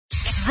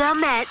The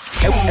Met.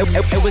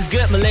 It was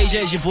good,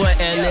 Malaysia. It's your boy,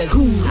 Alice.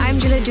 I'm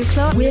Julia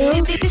Duclos.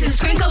 This is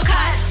Crinkle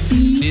Cut.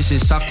 This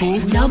is Saku.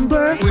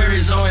 Number Where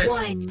is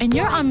it? And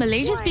you're on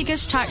Malaysia's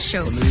biggest chart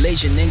show. The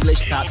Malaysian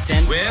English Top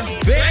 10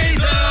 with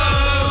Basil.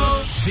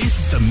 This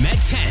is the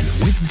Met 10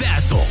 with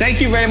Basil.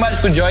 Thank you very much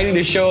for joining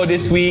the show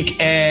this week,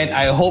 and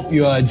I hope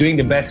you are doing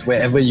the best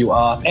wherever you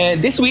are. And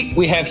this week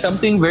we have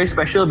something very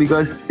special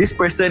because this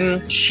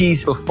person,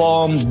 she's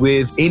performed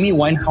with Amy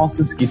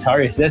Winehouse's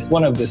guitarist. That's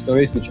one of the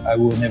stories which I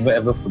will never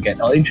ever forget.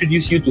 I'll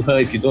introduce you to her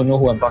if you don't know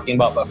who I'm talking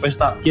about. But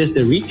first up, here's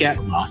the recap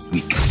from last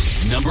week.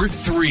 Number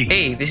 3.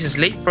 Hey, this is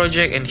Late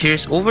Project, and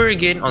here's Over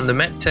Again on the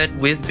Met 10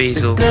 with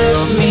Basil.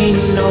 Girl, me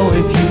know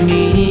if you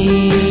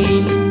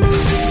need.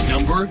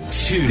 Number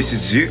 2. This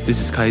is Zhu. This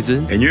is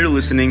Kaizen. And you're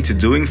listening to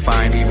Doing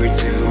Fine.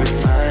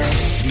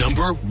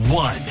 Number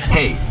 1.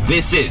 Hey,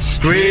 this is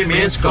Three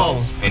Missed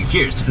Calls, and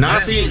here's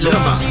Nasi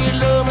Lemak.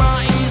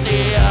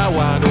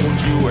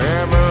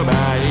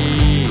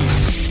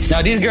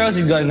 Now, this girl,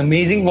 she's got an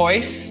amazing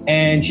voice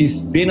and she's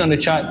been on the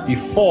chart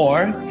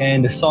before,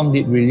 and the song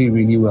did really,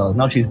 really well.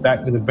 Now she's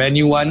back with a brand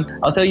new one.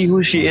 I'll tell you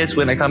who she is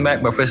when I come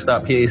back, but first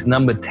up, here is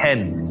number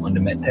 10 on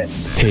the Met 10.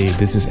 Hey,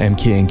 this is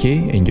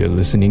MKNK, and you're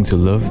listening to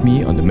Love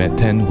Me on the Met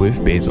 10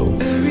 with Basil.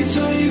 Every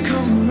time you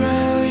come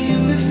around, you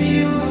lift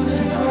me off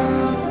the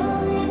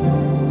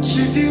ground,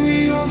 sweeping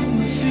me off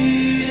my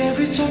feet.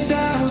 Every time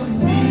that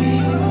with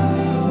me,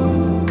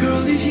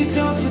 girl, if you're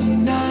down for the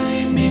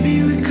night,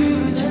 maybe we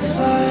could take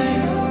flight.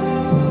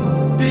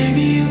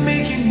 Baby, you're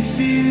making me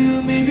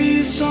feel, maybe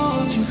it's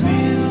all too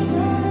real.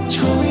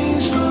 Scrolling,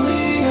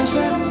 I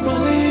swear,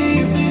 rolling,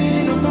 you've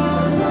been on my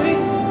mind.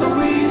 Are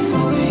we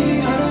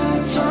falling out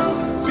of time?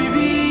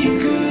 Maybe you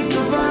could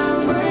drop by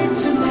mine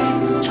tonight.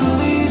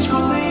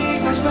 Scrolling,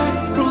 I swear,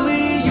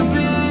 rolling, you've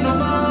been on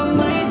my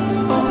mind.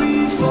 Are we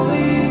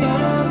falling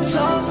out of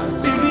time?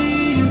 Maybe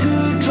you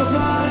could drop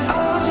by. I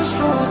just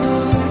wanna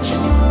let you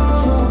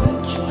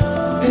know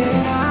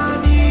that I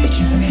need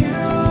you here.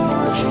 I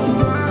want your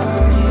body.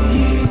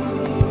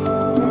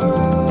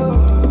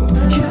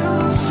 You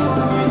look so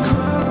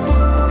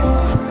incredible,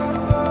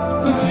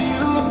 but you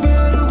look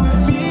better with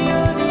me. I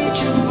need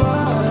your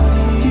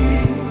body.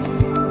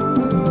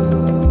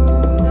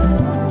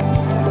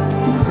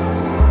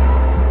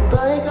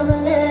 Boy, come a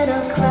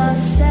little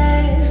closer.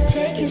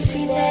 Take your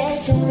seat next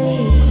to me.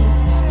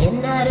 You're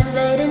not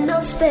invading no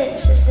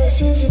spaces.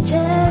 This is your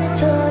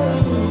territory.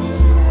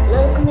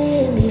 Look me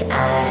in the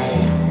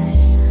eyes.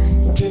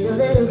 Dig a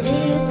little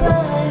deeper.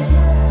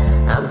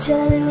 I'm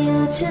telling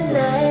you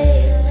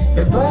tonight,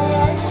 the boy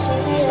I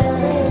see is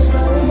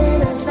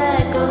rolling us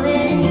back,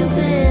 rolling. You've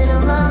been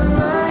on my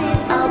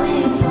mind. Are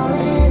we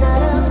falling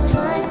out of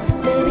time?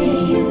 Baby,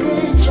 you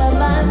could drop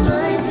my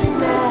mind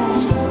tonight.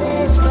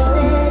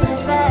 Scrolling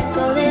us back,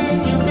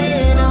 rolling. You've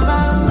been on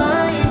my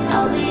mind.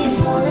 Are we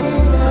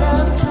falling out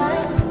of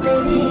time?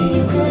 Baby,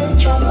 you could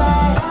drop my.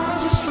 I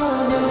just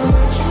wanna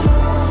let you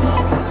know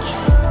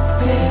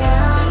that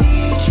I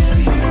need you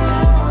here. I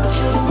want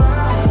your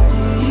body.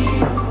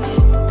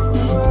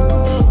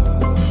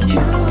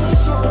 You look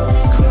so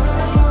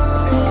incredible,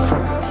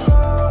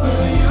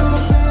 but you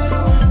look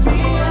better with me.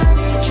 I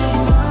need your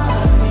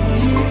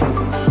body.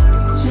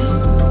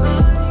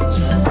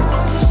 I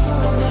just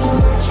wanna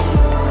let you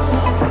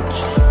know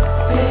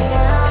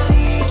that I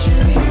need you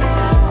here.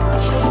 I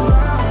want your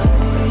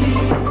body.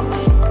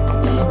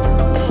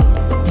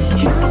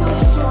 You look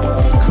so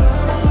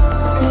incredible,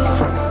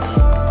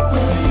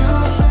 but you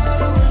look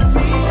better with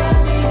me. I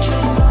need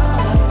your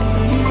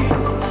body.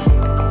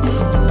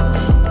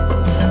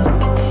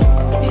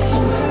 It's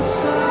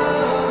messed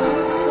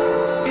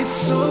up, it's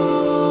so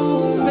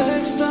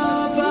messed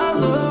up. I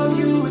love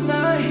you and I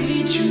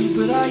hate you,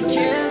 but I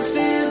can't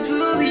stand to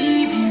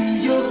leave you.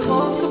 You're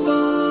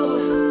comfortable,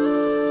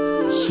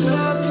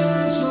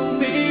 sweatpants, no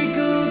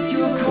makeup.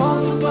 You're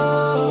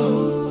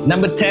comfortable.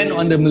 Number 10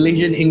 on the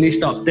Malaysian English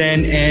Top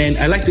 10, and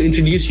I'd like to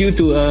introduce you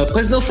to a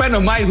personal friend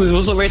of mine who's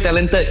also very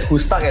talented,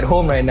 who's stuck at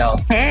home right now.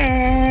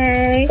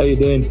 Hey, How you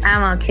doing?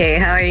 I'm okay.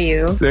 How are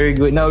you? Very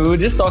good. Now, we were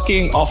just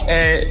talking off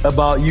air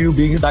about you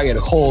being stuck at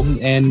home,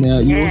 and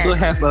you Yeah. also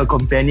have a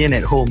companion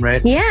at home,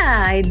 right?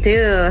 Yeah, I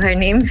do. Her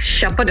name's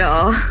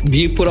Shapado. Do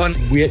you put on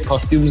weird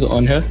costumes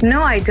on her?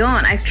 No, I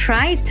don't. I've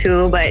tried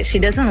to, but she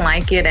doesn't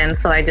like it, and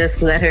so I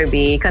just let her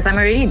be because I'm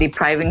already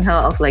depriving her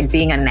of like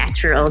being a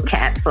natural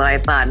cat. So I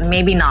thought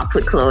maybe not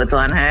put clothes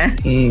on her.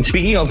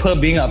 Speaking of her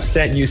being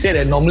upset, you said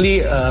that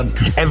normally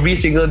every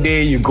single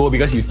day you go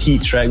because you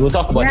teach, right? We'll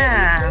talk about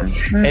that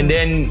later. And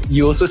then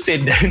you also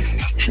said that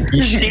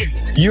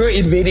you're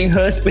invading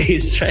her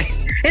space, right?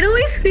 It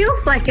always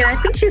feels like it. I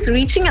think she's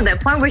reaching at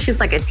that point where she's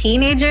like a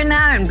teenager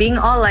now and being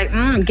all like,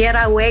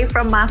 get away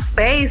from my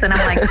space. And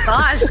I'm like,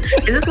 gosh,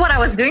 is this what I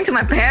was doing to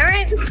my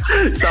parents?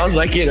 Sounds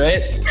like it,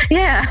 right?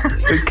 Yeah.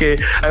 Okay.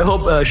 I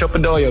hope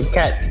Shopador, your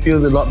cat,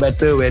 feels a lot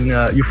better when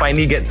you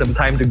finally get some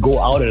time to go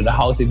out of the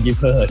house and give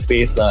her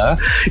space.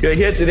 You're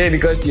here today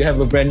because you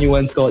have a brand new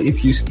one called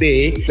If You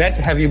Stay. Glad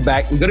to have you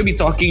back. We're going to be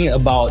talking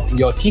about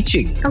your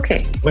teaching.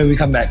 Okay. When we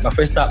come back. But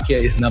first up here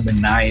is number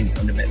 9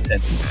 on the Met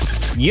 10.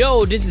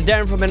 Yo, this is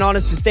Darren from from An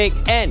Honest Mistake,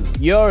 and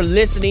you're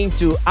listening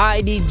to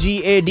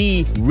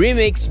IDGAD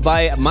remixed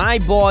by my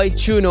boy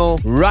Chuno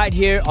right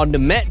here on the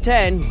Met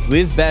 10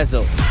 with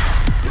Basil.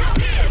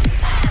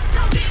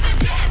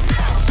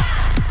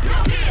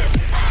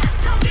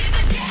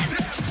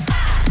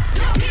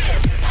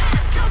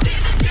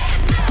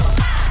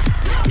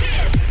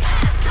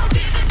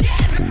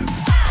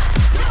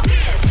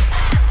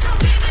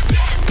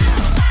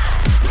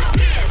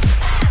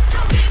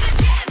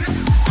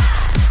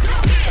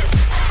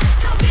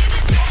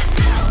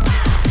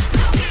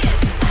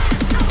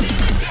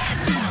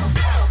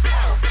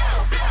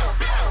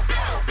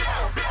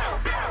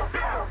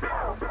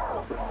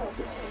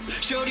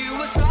 Showed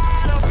you a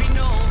side of me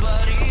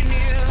nobody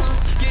knew.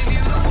 Gave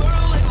you the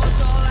world, it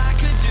was all I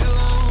could do.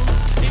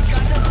 You've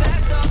got the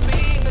best of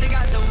me, but I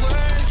got the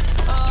worst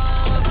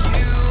of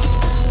you,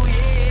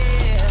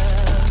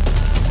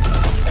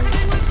 yeah.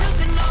 Everything we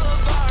built and all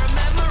of our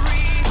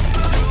memories,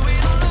 you threw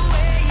it all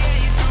away,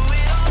 yeah, you threw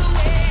it all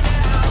away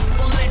now.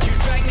 Won't let you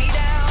drag me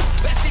down,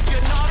 best if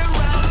you're not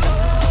around.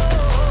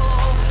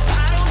 Oh,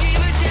 I don't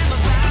give a damn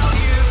about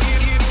you.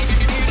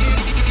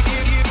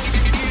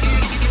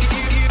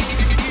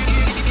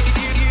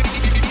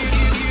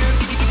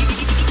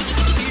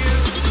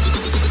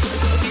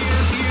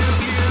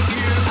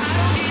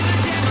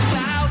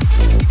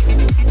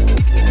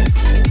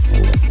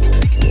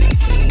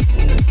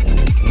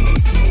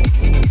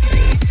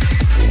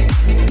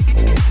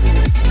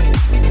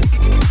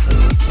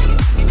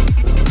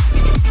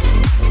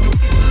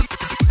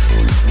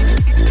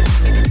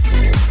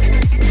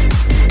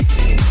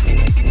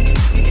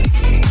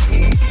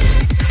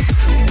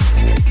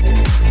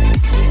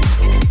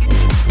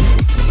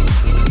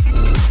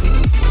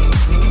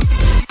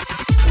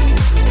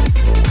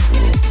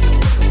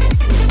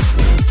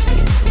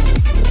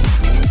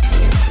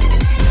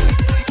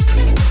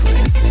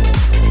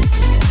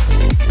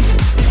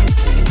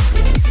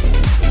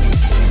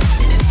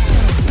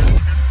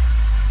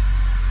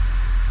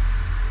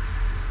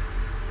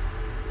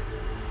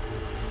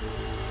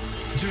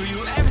 Do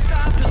you ever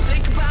stop to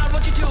think about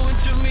what you're doing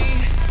to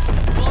me?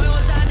 Boy,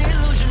 was I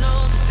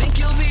delusional to think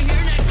you'll be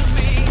here next to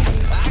me.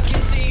 I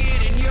can see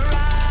it in your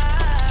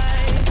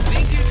eyes.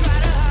 Things you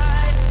try to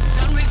hide.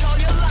 Done with all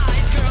your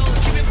lies, girl.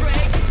 Give me a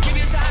break, give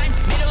me a sign.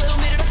 Need a little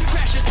minute of your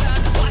precious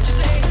time. What you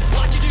say,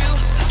 what you do,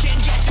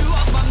 can't get you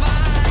off my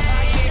mind.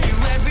 I gave you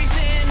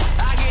everything,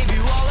 I gave you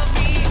all of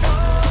me.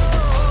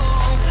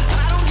 Oh,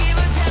 I don't give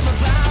a damn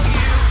about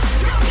you.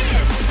 Don't give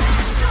a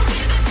damn, don't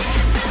give a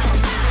damn, no.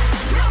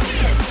 Don't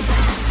give a damn,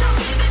 don't give a damn, no.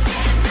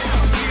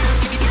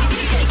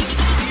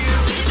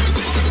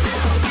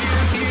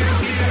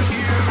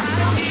 I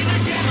don't give a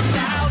damn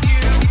about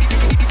you. I don't give a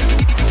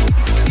damn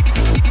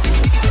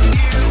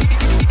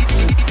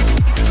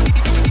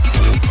about you.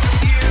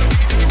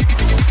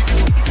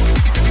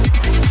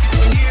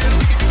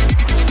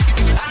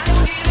 I don't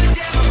give a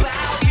damn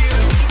about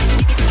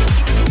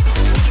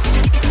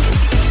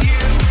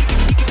you.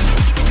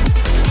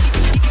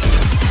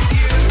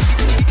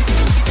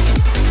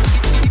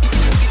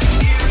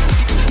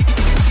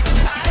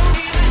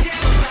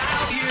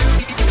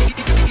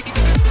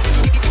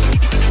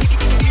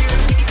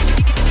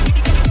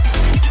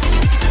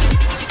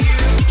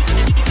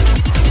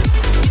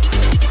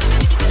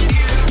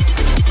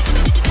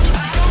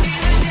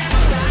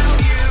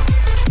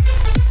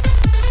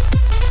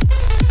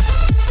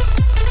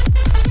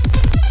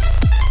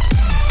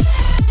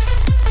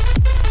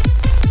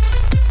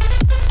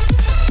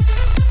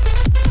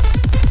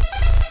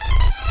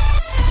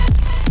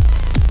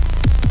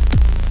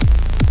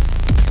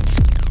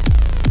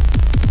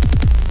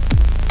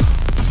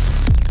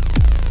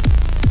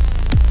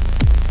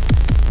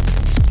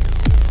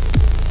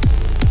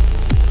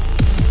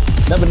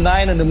 Number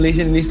 9 on the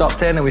Malaysian Release Top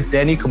 10, and with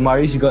Dani,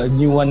 Komari, she got a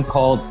new one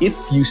called If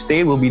You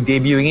Stay. We'll be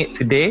debuting it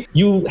today.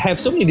 You have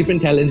so many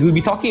different talents. We'll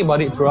be talking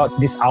about it throughout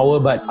this hour,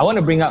 but I want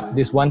to bring up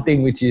this one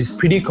thing which is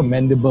pretty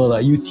commendable.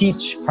 You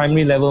teach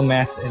primary level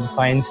maths and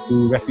science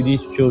to refugee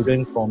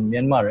children from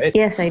Myanmar, right?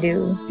 Yes, I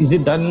do. Is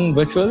it done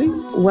virtually?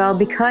 Well,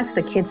 because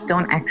the kids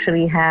don't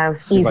actually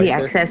have easy Devices.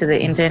 access to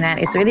the internet,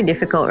 it's really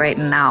difficult right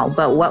now.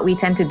 But what we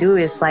tend to do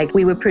is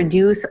we would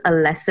produce a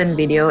lesson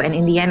video, and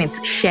in the end,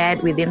 it's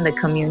shared within the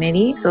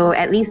community. So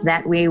at least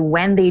that way,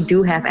 when they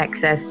do have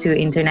access to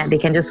internet, they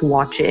can just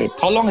watch it.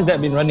 How long has that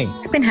been running?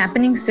 It's been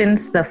happening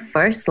since the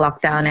first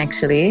lockdown,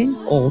 actually.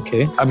 Oh,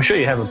 okay. I'm sure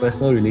you have a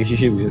personal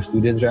relationship with your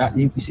students, right?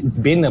 It's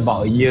been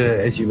about a year,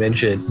 as you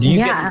mentioned. Do you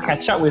get to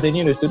catch up with any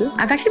of the students?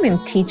 I've actually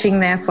been teaching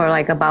there for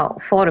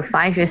about 4 to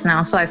 5 years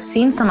now. So I've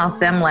seen some of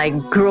them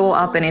grow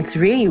up, and it's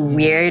really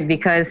weird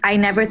because I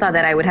never thought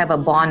that I would have a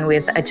bond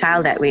with a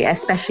child that way,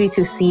 especially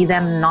to see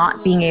them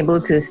not being able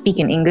to speak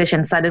in English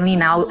and suddenly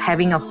now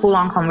having a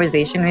full-on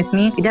conversation with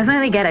me. It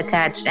definitely get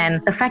attached.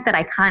 And the fact that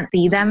I can't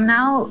see them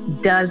now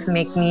does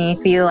make me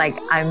feel like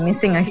I'm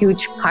missing a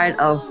huge part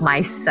of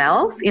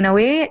myself in a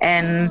way.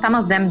 And some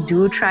of them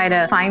do try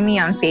to find me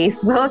on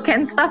Facebook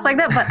and stuff like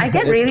that. But I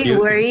get really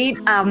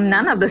worried.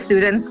 None of the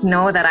students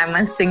know that I'm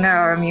a singer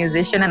or a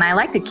musician, and I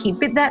like to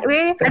keep it that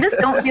way. I just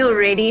don't feel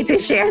ready to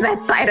share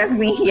that side of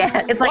me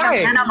yet. It's like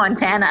I'm Hannah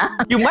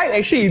Montana. You might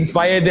actually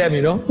inspire them,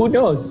 Who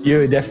knows?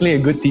 You're definitely a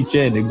good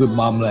teacher and a good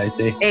mom, I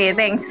say. Hey,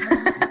 thanks.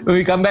 When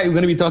we come back, we're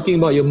going to be talking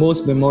about your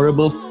most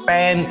memorable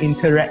fan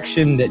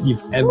interaction that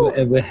you've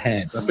ever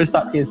had. But first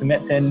up, here's the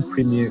Met 10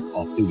 premiere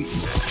of the week.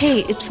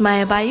 Hey, it's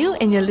Maya Bayu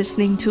and you're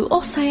listening to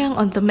Oh Sayang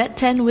on the Met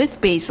 10 with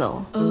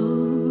Basil.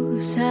 Oh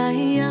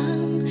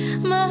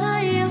sayang,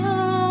 my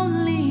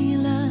only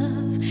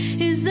love,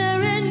 is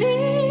there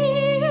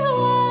anyone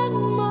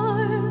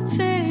more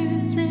fair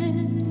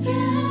than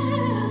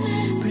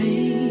you?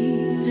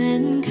 Brave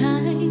and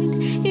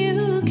kind,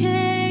 you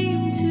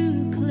came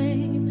to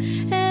claim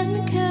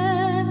and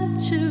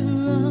capture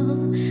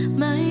all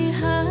my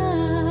heart.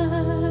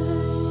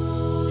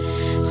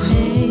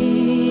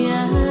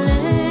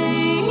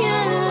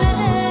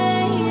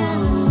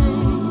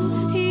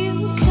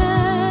 You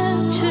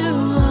capture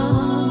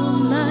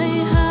all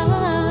my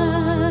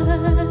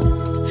heart.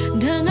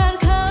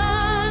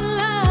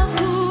 Dengarkanlah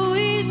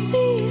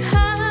puisi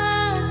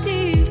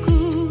hatiku,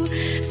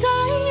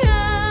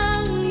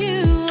 sayang,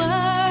 you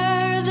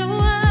are the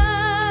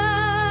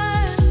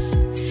one.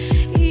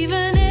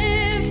 Even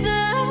if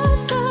the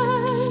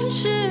sun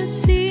should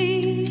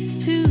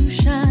cease to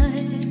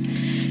shine,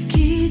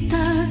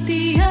 kita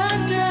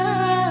tiada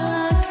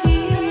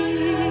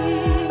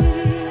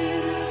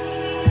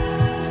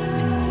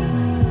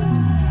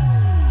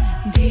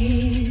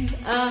di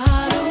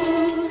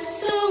arus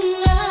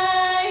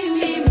sungai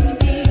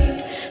mimpi,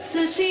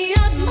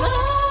 setiap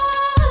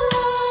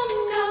malam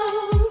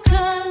kau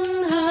kan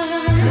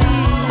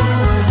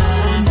hadir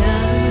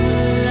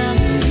dalam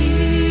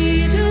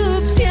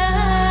hidup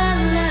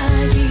siang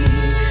lagi,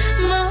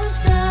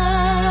 masa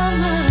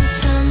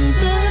macam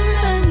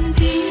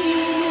terhenti.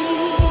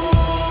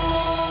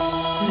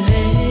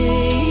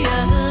 Leya,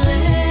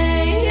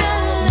 leya,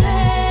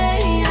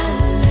 leya,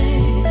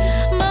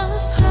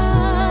 masa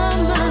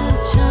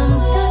macam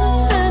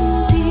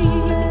terhenti.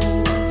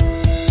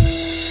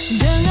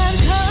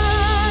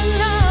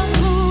 Dengarkanlah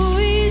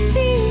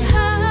puisi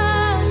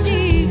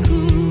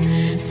hatiku,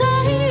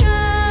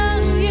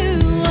 sayang, you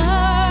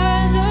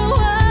are the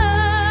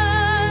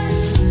one.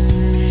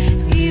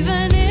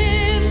 Even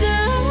if the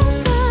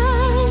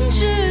sun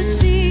should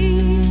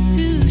cease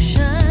to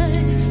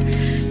shine,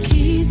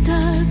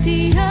 kita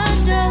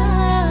tiada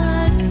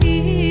akhir.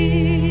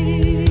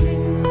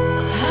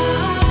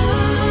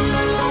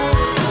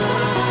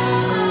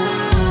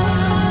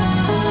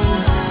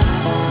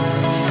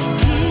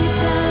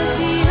 Kita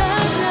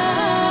tiada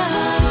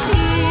akhir.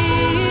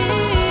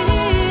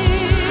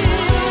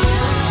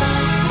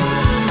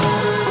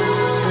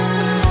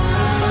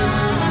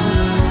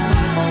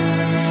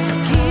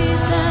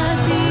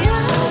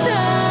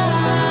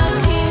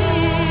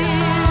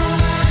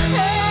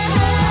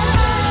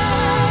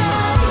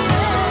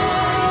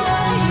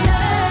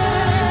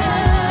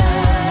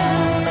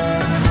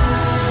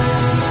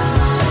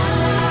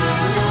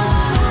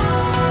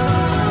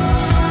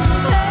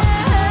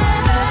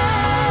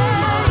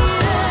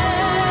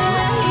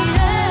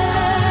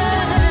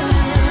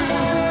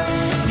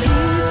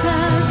 Kita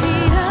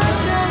tiada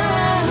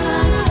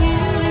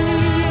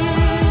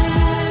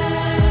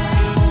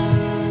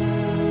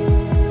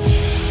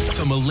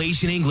The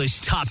Malaysian English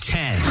Top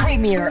 10.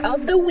 Premiere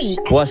of the week.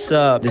 What's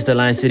up? This is the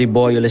Lion City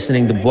Boy. You're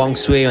listening to Buang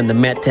Sway on the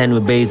Met 10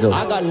 with Basil.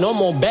 I got no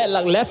more bad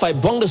luck left, I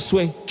bong the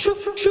sway.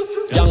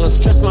 Young and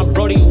stress my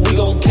brody, we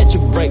gon' catch a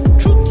break.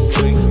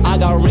 I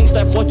got rings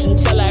like fortune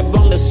teller, I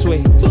bong the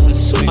sway.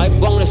 I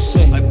bong the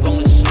sway.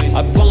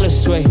 I bong the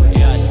sway.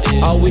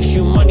 I wish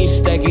you money,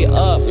 stack it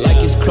up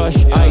like it's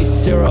crushed ice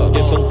syrup.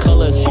 Different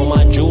colors on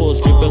my jewels,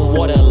 dripping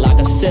water like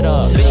a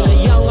sitter. Being a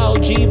young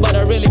OG, but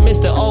I really miss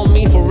the old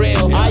me for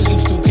real. I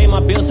used to pay my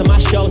bills and my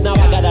shows, now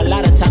I got a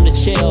lot of time to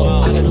chill.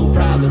 I got no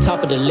problem,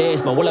 top of the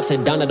list, my wall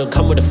upside down, I don't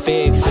come with a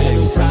fix. I got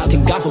no problem,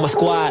 thank God for my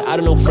squad, I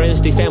don't know friends,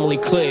 they family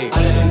clique.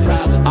 I got no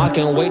problem, I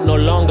can't wait no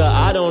longer,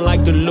 I don't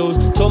like to lose.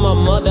 Told my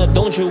mother,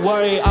 don't you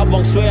worry, I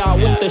won't swear out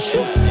with the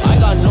shoot. I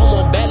got no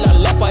more bad luck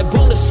left, I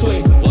bong the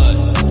sway.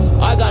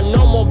 I got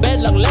no more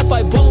bad luck left,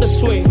 I bong the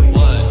sway.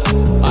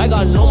 I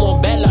got no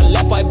more bad luck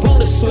left, I bong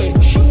the sway.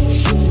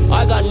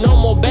 I got no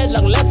more bad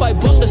luck left, I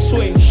bong the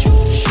sway.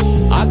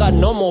 I got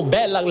no more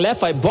bad luck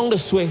left, I bong the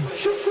sway.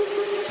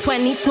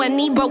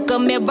 2020 broke a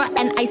mirror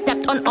and I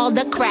stepped on all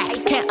the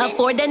cracks. Can't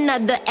afford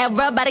another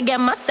era, better get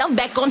myself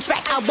back on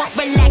track. I won't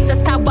relax,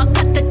 that's how I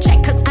cut the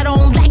check, cause I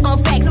don't lack on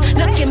facts.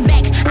 Looking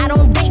back, I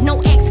don't date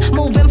no ex.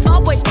 Moving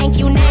forward, thank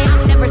you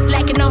next. Never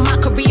slacking on my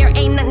career,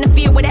 ain't nothing to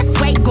fear with that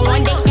swag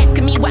going. They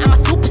asking me why am I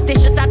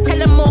superstitious, I tell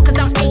them more cause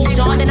I'm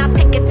Asian. Then I'll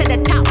take it to the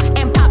top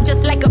and pop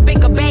just like a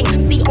bigger bang.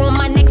 See on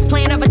my next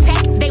plan of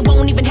attack, they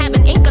won't even have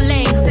an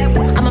inkling.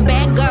 I'm a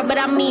bad girl, but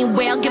I mean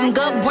well, give them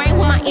good brain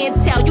with my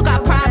intel. You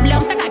got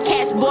problems, I got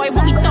cash, boy,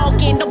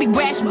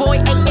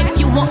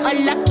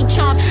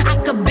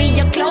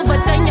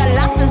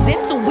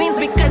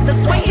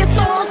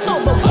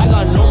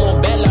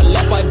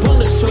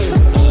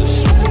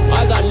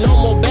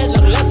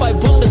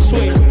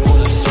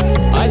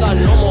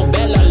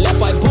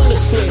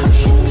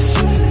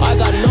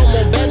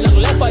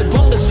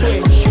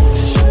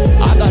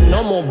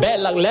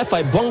 like left,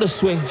 I bong the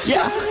sway.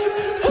 Yeah.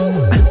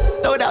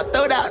 Throw it out.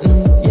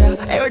 Yeah.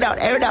 Air it out.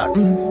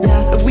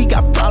 Yeah. If we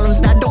got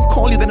problems, now don't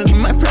call you, then it's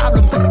my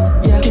problem.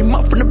 Yeah. Came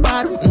up from the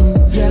bottom.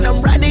 Yeah. Now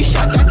I'm riding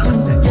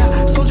shotgun.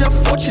 Yeah. Soldier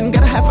of fortune,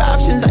 gotta have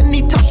options. I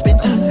need top spin.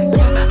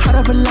 Yeah. Heart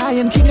of a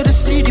lion, king of the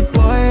city,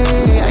 boy.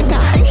 I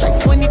got heights like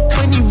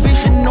 20/20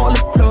 vision, all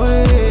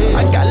deployed.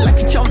 I got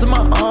lucky charms in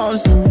my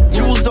arms,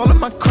 jewels all in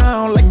my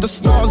crown, like the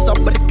stars up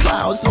in the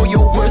clouds. Know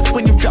your worth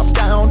when you drop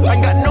down. I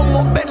got no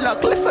more bad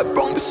luck, left I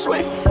wrong this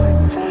way.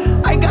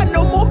 I got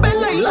no more bad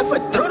luck, left I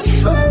throw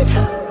this way.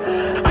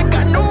 I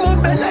got no more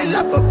bad luck,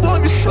 left I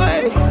born this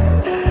way.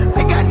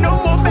 I got no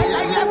more bad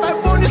luck, left I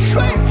born this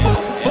way.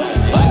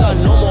 I got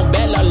no more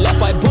bad luck,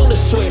 left I born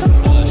this way.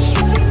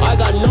 I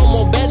got no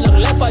more bad luck,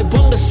 left I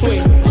born this way.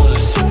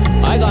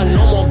 I got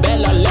no more bad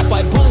luck, left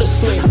I born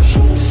this way.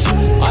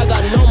 I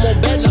got no more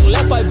bad luck,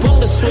 left I born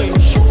this way.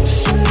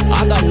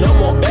 I got no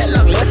more bad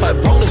luck, left I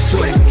born this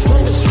way.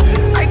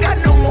 I got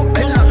no more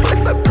bad luck,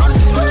 left I born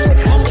this way.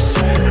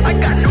 I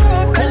got no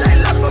more bad luck,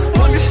 left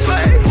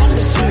I born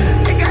this way.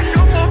 I got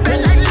no more bad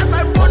luck, left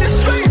I born this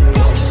way.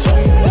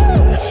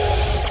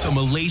 The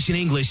Malaysian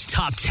English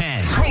Top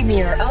 10.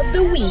 Premier of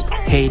the Week.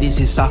 Hey, this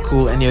is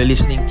Sakul and you're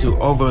listening to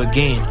Over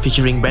Again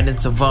featuring Brandon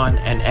Savan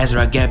and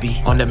Ezra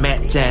Gabby on the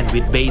Mat 10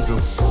 with Basil.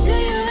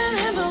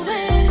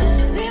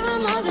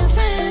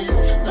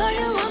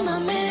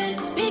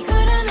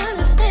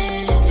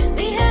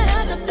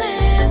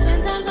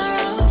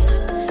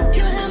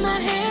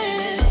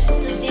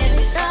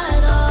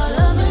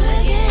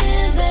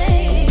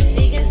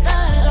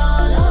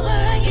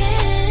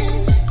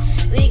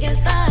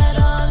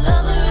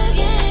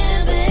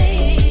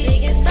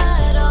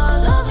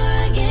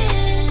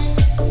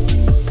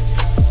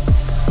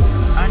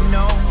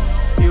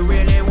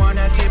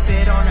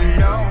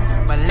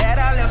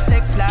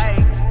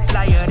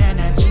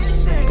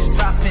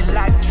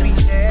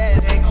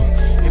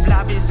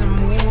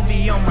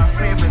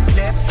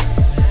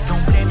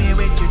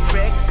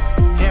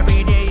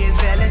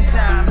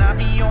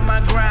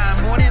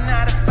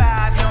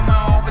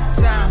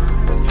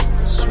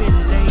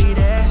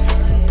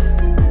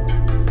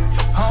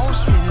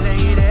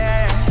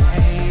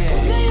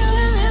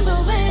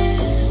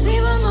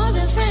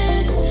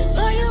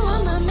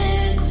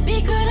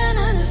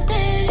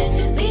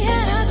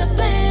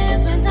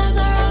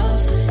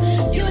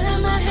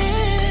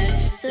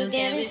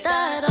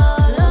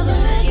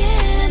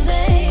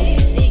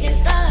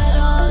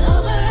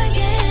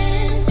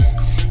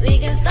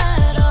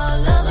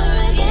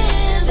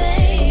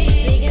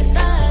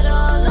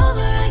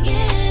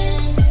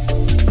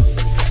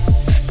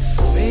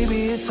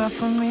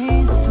 For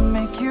me to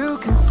make you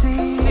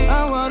concede,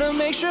 I wanna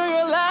make sure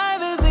your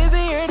life is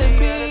easier to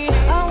be.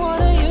 I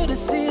wanted you to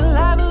see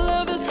life and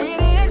love is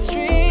pretty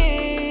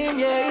extreme.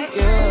 Yeah.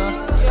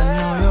 I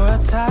know you're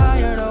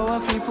tired of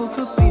what people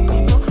could be.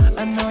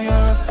 I know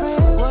you're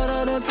afraid what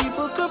other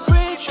people could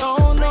preach.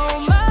 Oh no,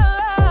 my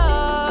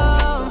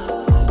love,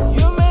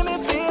 you made me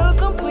feel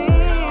complete.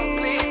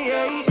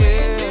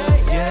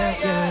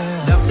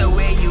 Yeah. Love the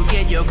way you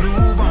get your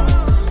groove on,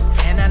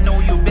 and I know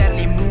you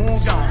barely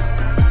moved on.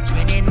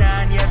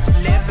 29 years of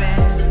living,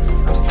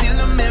 I'm still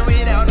a man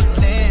without a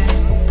plan.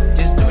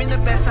 Just doing the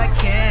best I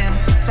can,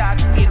 thought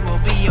it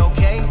will be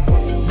okay.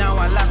 Now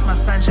I lost my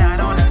sunshine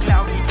on a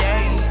cloudy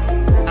day.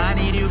 I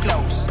need you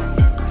close.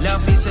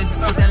 Love is a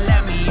truth and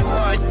let me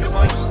hear your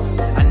voice.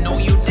 I know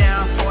you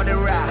down for the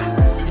ride.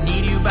 I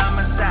need you by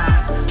my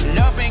side.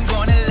 Love ain't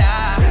gonna lie.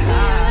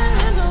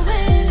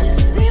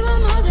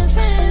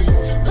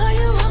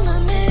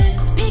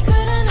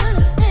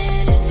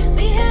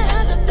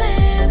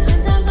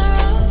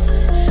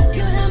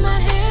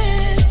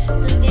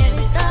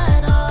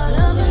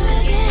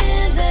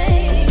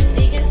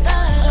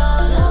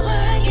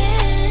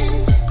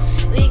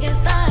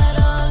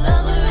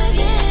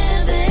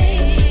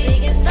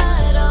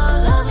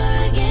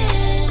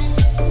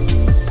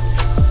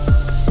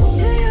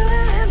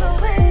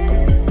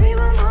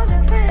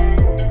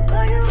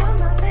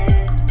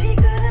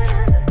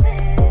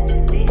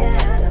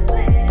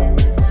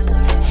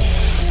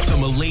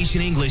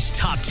 English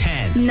Top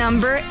 10.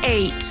 Number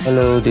 8.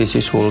 Hello, this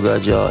is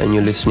Wolgaja and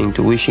you're listening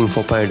to Wishing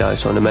for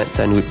Paradise on the Mat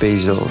 10 with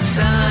Basil.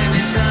 Time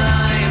and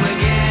time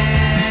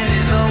again,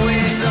 there's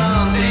always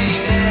something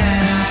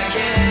that I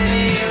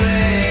can't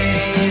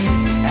erase.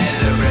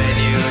 As a brand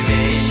new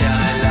day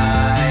shine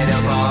light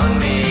upon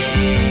me,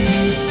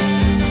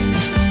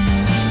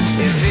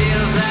 it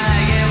feels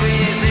like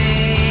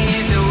everything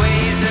is a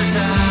waste of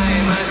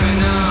time. I could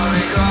not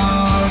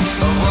recall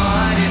of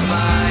what is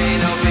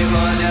mine. Hoping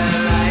for the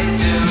lights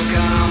to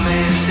come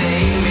and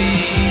take me.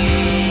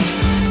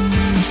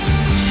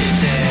 She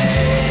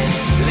said,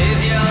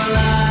 live your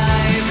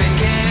life and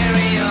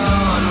carry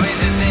on.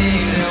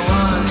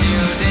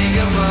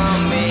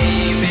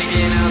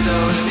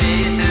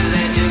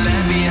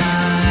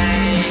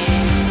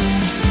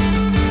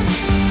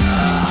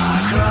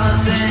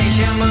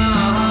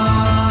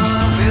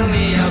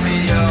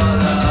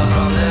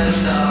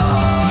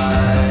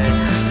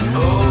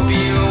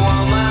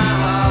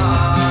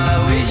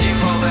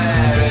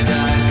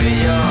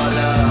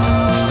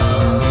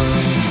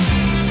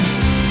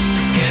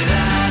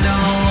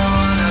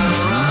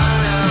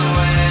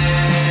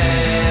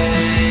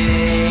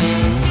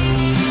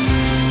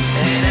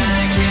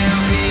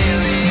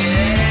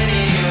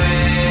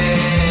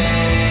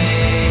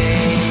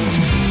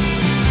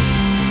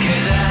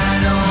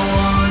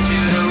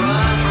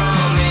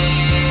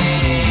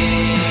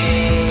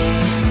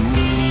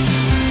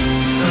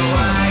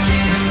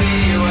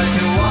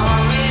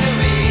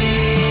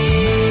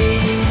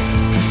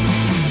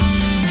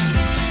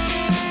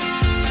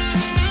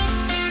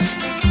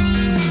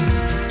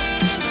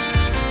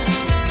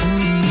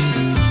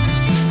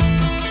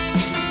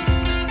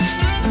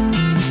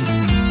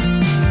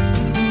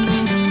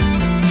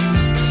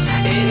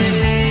 In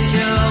an age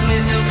of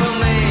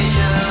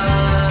misinformation,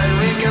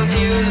 we're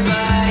confused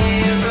by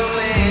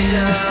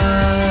information.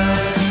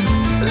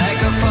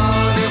 Like a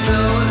fog that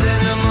flows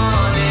in the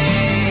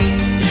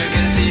morning, you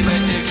can see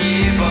but you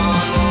keep on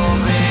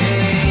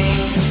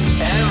moving.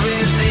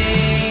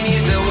 Everything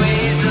is a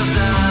waste of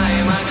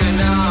time. I could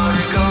not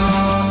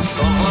recall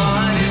of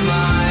what is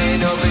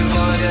mine, hoping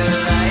for the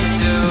lights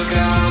to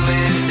come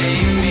and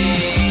save me.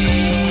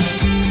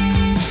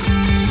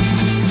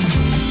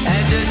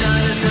 As the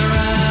darkness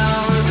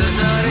surrounds, I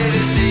started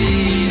to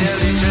see the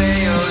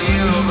betrayal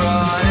you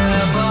brought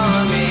upon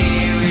me,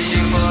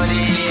 wishing for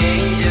the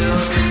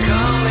angels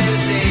come and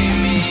save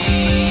me.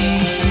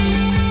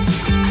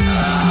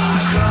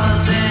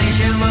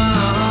 Cross-section my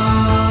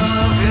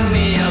heart, fill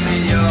me up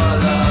in your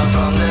love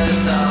from the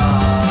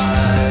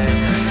start.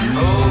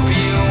 Hope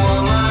you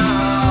want my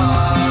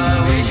heart,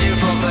 wishing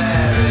for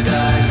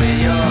paradise with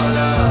your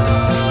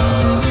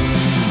love.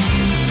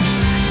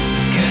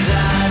 'Cause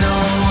I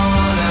don't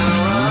wanna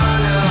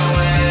run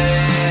away,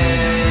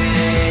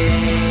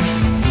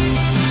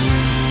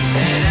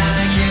 and I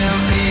can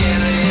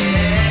feel it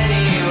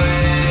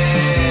anyway.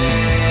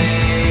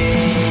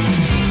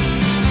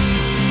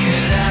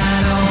 'Cause I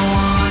don't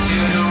want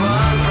you to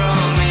run from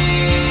me,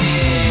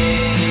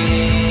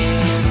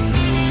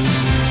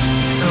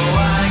 so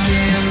I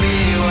can be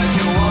what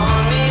you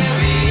want me to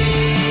be.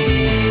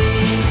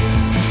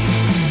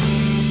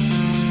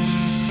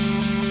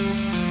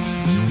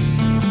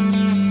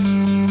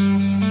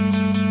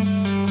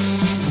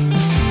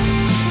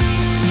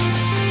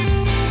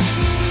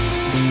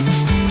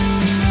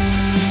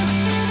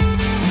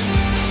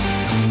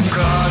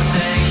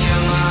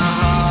 Cross-section my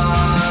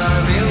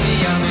heart, fill me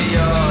up with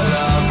your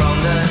love from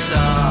the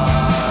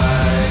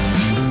start.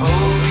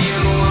 Hope you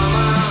want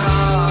my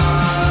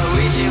heart,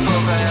 wishing for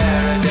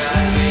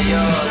paradise with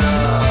your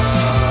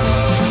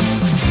love.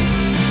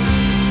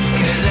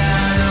 'Cause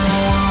I don't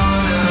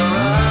wanna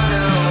run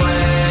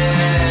away,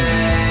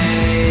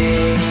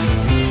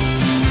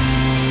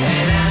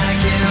 and I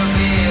can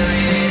feel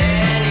it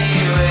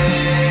anyway.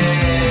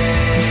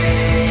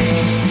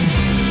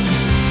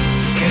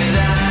 'Cause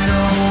I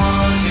don't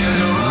want you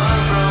to run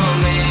from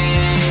me,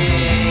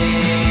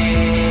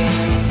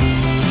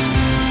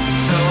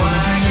 so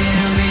I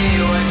can be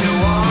what you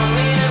want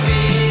me to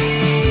be.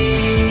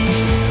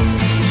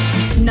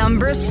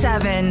 Number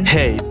 7.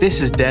 Hey, this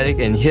is Derek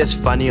and here's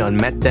Funny on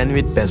Mat 10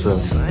 with Bezel.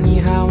 Funny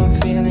how I'm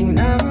feeling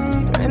numb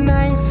when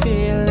I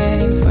feel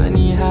it.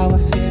 Funny how I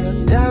feel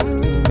dumb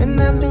when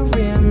I'm the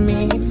real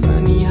me.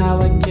 Funny how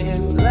I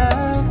give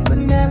love but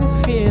never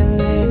feel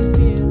it.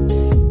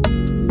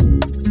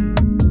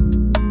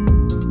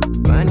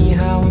 Funny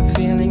how I'm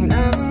feeling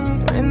numb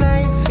when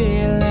I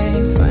feel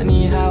it.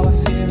 Funny how I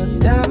feel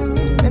dumb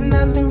when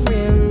I'm the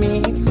real me.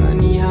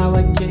 Funny how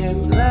I give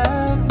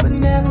love but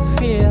never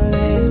feel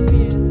it.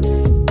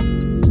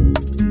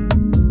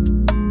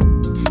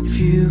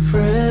 Few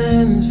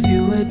friends,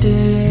 fewer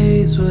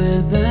days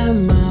with them.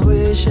 I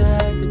wish I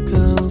could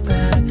go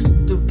back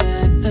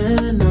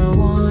then. I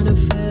wanna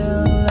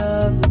feel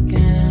love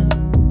again.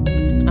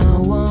 I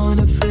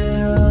wanna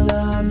feel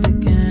loved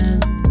again.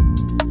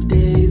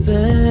 Days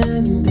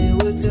end, they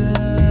were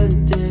good.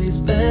 Days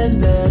spent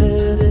better.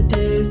 The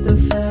days, the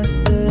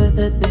faster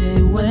that they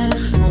went.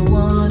 I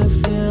wanna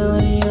feel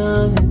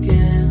young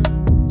again.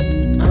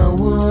 I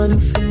wanna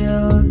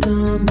feel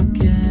dumb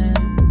again.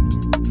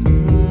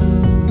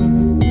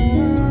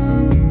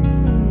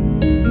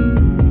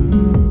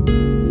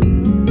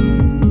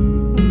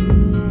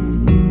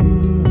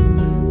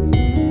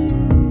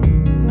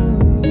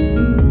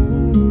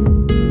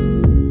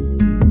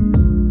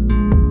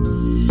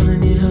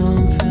 Funny how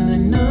I'm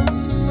feeling numb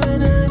when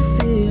I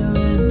feel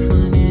it.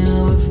 Funny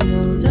how I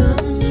feel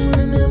dumb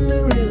when I'm the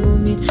real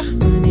me.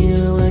 Funny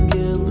how I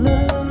give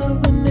love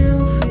but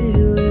never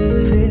feel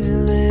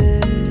it.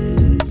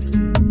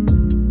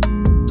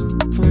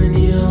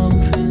 Funny how I'm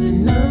feeling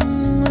numb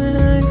when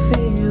I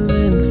feel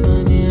it.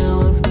 Funny how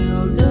I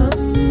feel dumb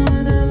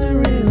when I'm the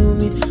real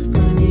me.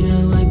 Funny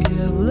how I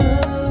give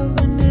love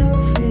but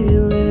never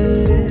feel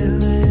it.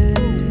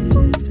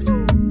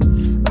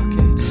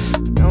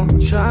 No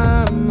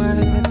drama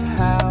with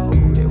how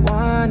we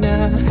wanna.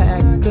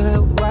 Had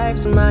good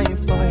vibes, my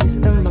boys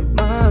and my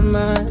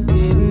mama.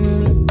 Didn't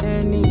need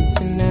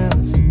anything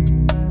else.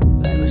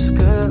 Life was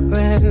good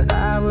when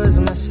I was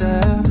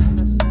myself.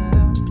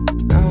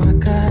 Now I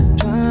got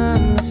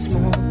drama,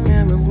 smoke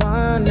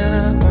marijuana.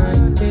 My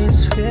days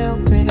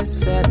filled with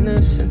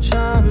sadness and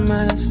trauma.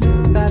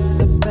 Still got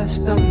the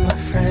best of my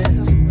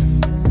friends.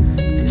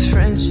 These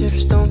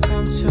friendships don't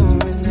come to an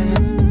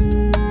end.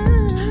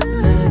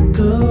 Let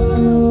go,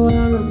 I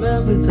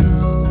remember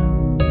though.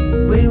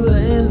 We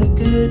were in the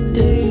good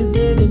days,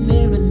 didn't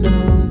even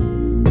know.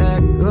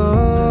 Let go,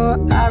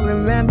 I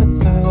remember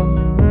though.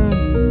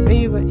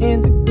 We were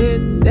in the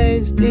good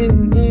days,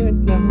 didn't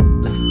even know.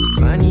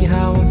 Funny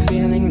how I'm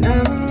feeling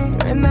numb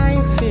when I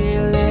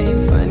feel it.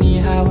 Funny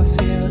how I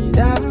feel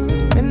dumb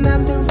when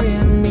I'm the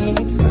real me.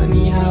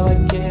 Funny how I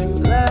give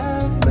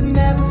love but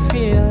never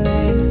feel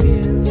it.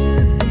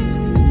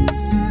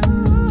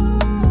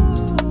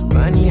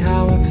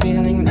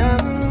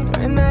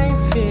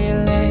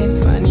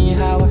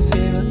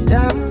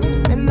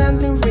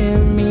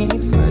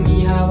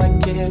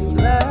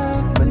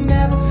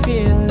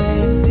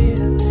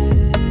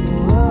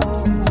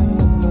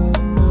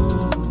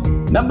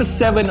 Number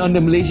 7 on the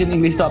Malaysian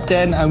English Top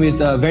 10. I'm with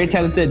very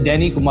talented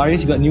Dani, Komari.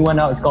 She's got a new one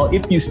out. It's called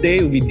If You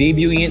Stay. We'll be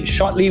debuting it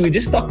shortly. We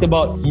just talked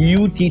about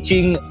you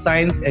teaching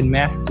science and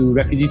math to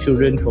refugee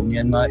children from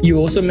Myanmar. You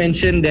also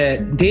mentioned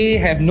that they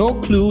have no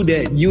clue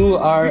that you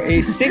are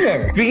a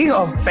singer. Speaking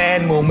of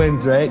fan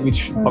moments, right,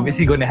 which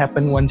obviously going to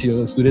happen once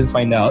your students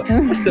find out,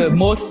 what's the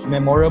most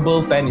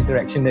memorable fan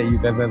interaction that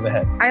you've ever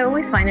had? I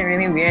always find it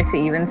really weird to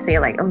even say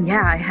like, oh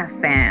yeah, I have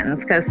fans,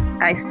 because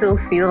I still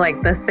feel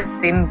like the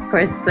same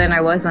person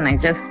I was when I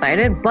just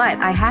started. But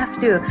I have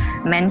to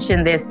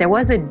mention this. There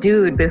was a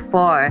dude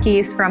before.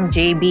 He's from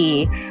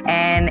JB,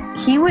 and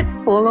he would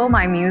follow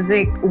my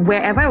music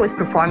wherever I was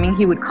performing.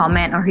 He would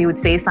comment or he would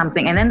say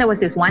something. And then there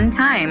was this one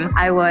time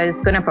I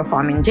was going to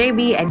perform in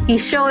JB, and he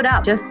showed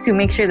up just to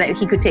make sure that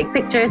he could take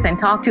pictures and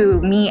talk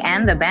to me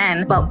and the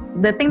band. But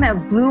the thing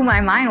that blew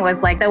my mind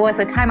was like, there was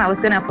a time I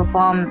was going to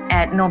perform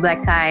at No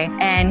Black Tie,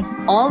 and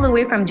all the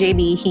way from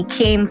JB, he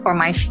came for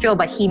my show,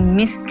 but he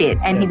missed it.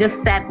 And he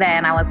just sat there,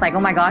 and I was like, oh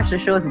my gosh, the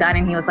show's done.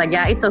 And he was like,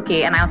 yeah, it's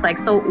okay. And I was like,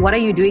 so what are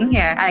you doing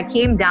here? I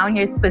came down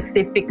here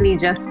specifically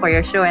just for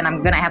your show, and I'm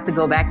going to have to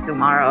go back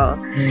tomorrow.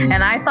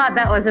 And I thought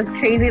that was just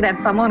crazy that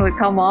someone would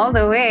come all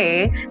the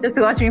way just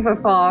to watch me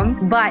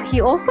perform. But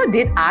he also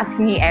did ask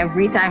me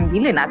every time,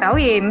 bila nak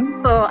kahwin?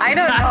 So I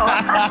don't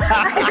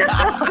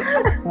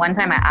know. One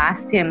time I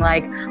asked him,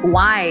 like,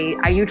 why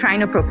are you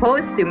trying to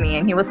propose to me?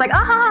 And he was like,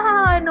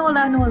 no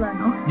la.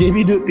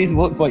 JB Dude, please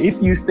vote for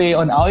If You Stay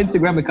on our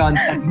Instagram account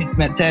at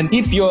HITZ10.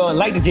 If you're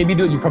like the JB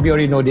Dude, you probably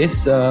already know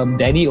this.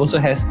 Dani also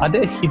has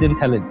other hidden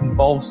talent,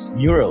 involves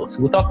murals.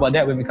 We'll talk about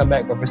that when we come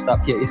back. But first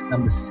up, here is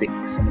number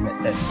 6 on the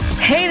Met 10.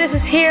 Hey, this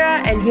is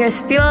Hira, and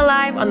here's Feel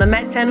Alive on the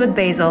Met 10 with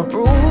Basil.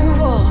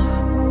 Approval,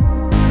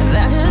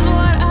 that is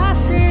what I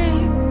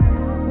see.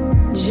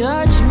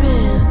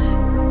 Judgment,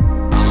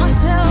 on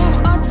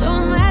myself,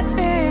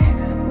 automatic.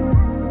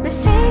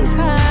 Mistakes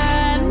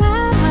hide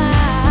my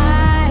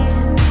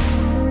mind.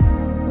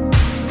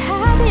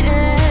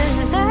 Happiness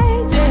is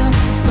ideal,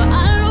 but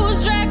I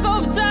lose track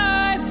of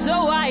time.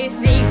 So I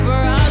seek for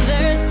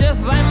others to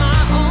find my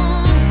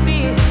own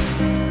peace,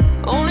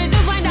 only to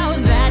find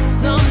out that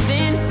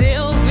something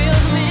still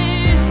feels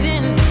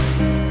missing.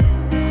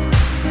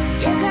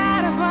 You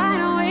gotta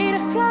find a way to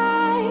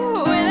fly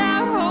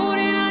without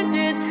holding on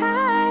to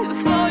time.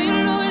 Before you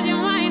lose your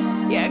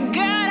mind, you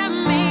gotta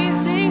make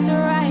things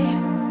right.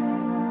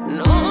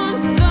 No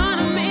one's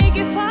gonna make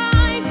you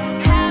fine.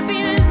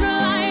 Happiness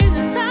lies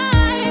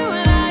inside.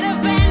 Without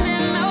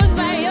abandoning those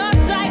by your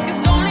side,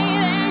 'cause only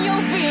then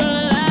you'll feel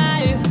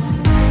alive.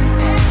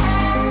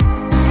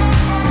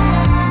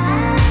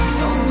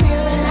 You'll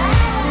feel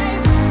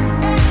alive.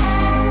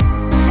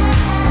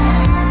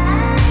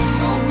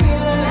 You'll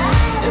feel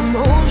alive.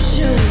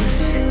 Emotions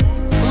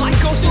might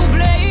go to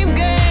blame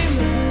game.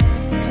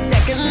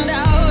 Second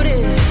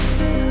outing.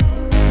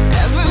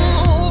 Every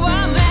move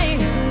I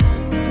made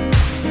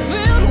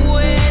filled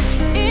with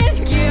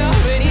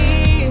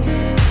insecurities,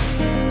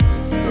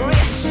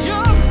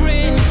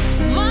 reassuring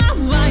my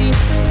mind,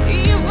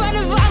 even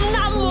if I'm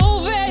not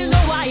moving. So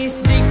I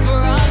seek for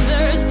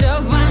others to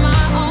find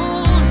my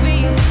own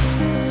peace,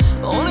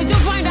 only to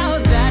find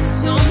out that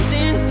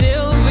something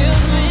still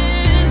feels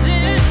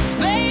missing.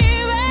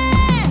 Baby,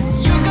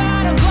 you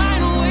gotta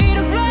find a way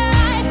to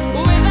fly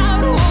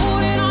without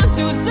holding on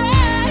too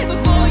tight.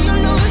 Before you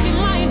lose your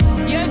mind,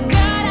 you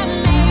gotta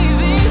make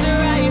things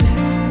right.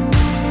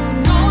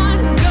 No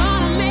one's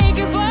gonna make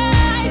it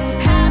right.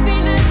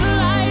 Happiness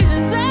lies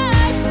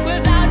inside.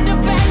 Without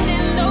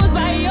depending those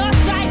by your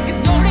side,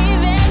 'cause only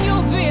then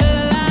you'll feel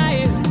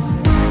alive.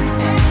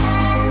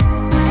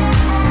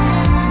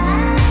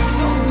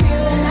 You'll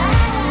feel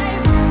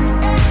alive.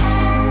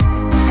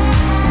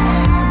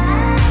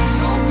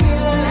 You'll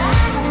feel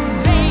alive.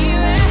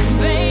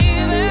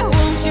 Baby,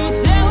 won't you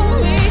tell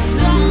me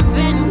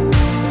something?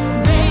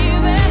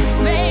 Baby,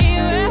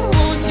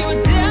 won't you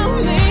tell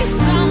me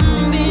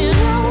something?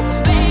 Oh,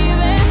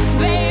 baby,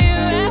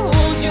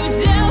 won't you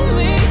tell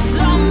me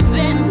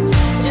something?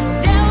 Just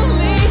tell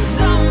me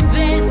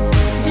something.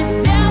 Just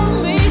tell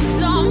me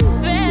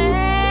something.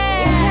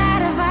 You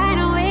gotta find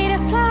a way to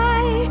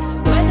fly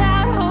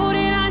without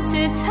holding on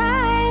to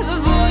time.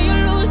 Before you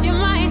lose your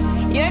mind,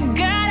 you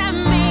gotta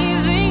make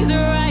things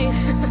right.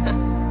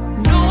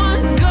 No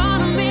one's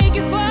gonna make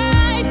you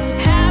fight.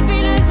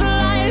 Happiness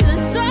lies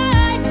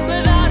inside.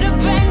 Without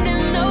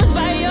depending those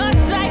by your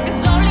side,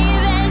 'cause only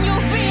then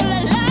you'll feel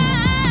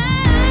alive.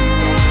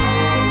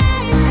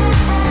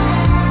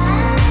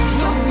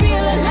 You'll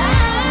feel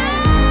alive.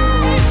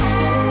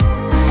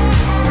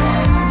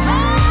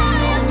 Oh,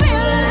 you'll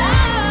feel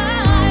alive.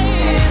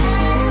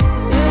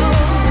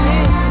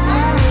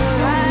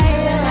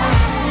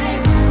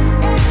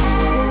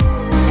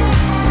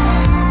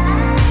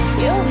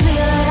 You'll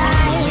feel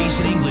alive.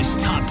 Malaysian English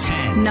Top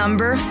 10.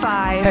 Number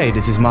 5. Hey,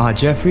 this is Maha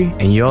Jeffrey,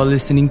 and you're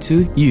listening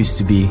to Used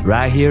to Be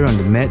right here on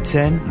the Met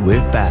 10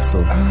 with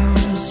Basil.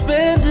 I'm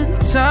spending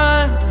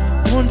time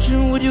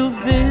wondering what you've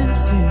been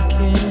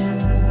thinking.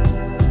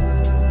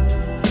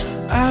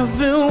 I've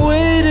been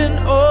waiting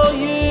all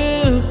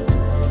year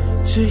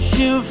to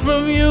hear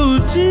from you,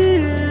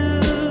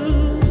 dear.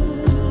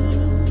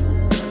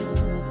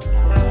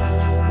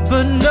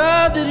 But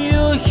now that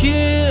you're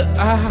here,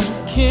 I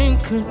can't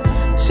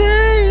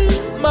contain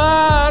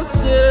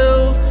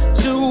myself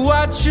to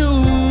watch you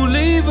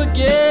leave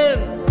again.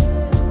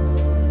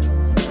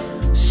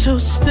 So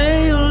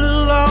stay a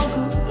little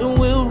longer and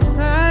we'll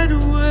ride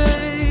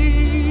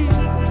away.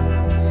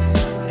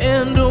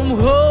 And I'm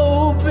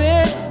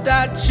hoping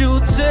that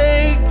you'll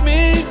take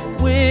me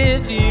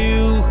with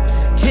you.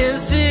 Can't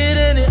see it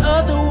any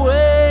other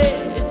way.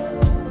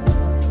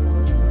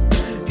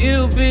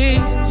 It'll be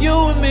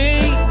you and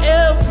me,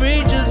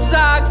 every just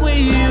like we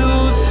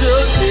used to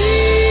be.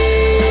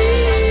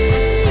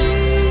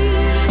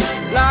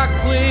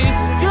 Like we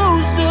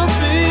used to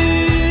be.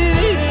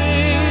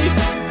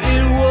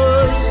 It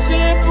was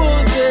simple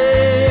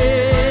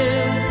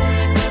then,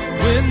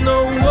 with no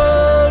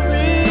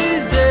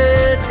worries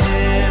at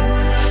hand.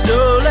 So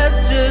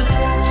let's just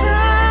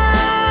try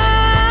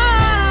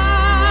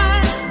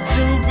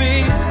to be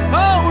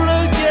whole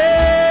again.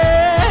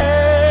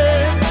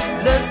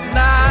 Let's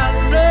not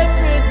play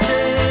pretend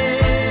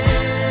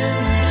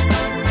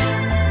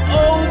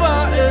over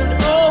and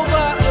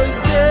over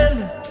again.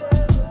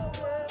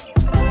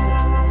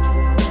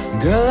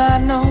 Girl, I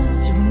know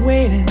you've been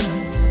waiting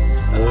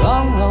a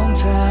long, long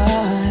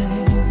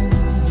time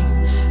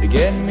to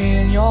get me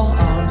in your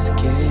arms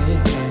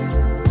again.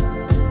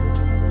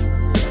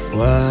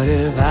 What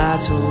if I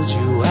told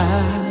you I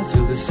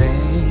feel the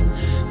same,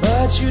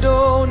 but you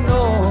don't know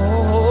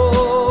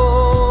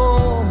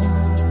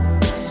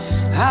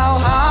how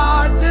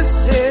hard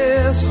this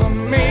is for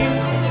me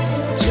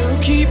to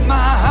keep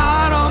my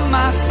heart on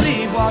my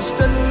sleeve. Watch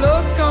the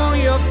look on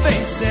your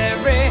face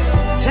every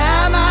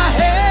time I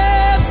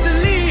have to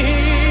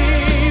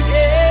leave,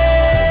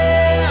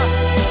 yeah.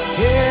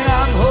 And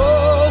I'm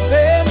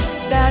hoping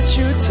that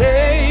you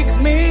take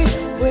me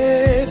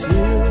with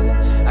you.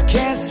 I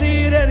can't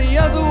see it any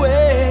other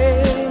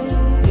way,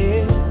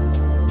 yeah.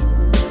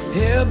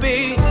 It'll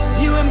be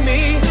you and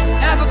me,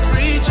 ever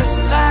free, just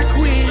like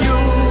we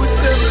used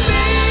to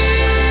be,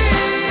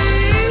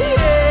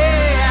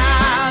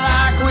 yeah.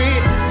 Like we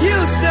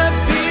used to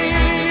be.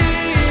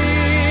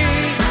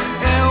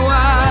 And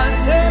why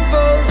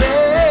simple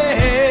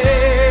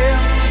then,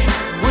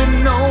 with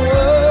no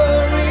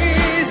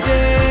worries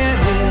in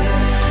it.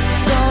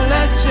 So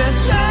let's just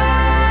try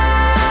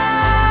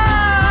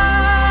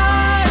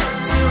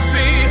to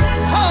be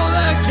whole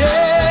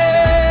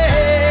again.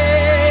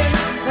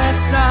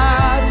 Let's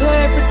not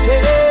play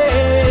pretend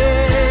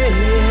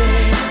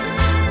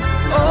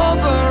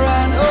over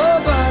and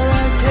over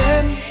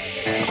again.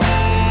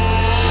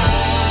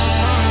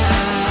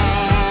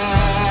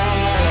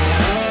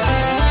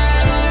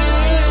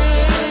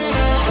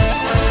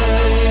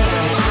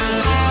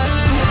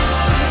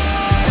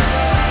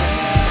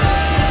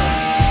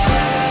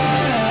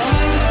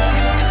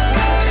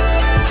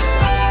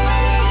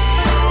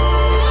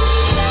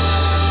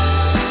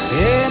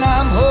 And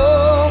I'm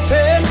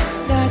hoping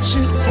that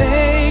you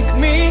take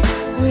me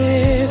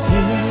with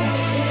you.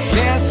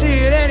 Can't see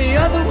it any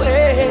other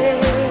way.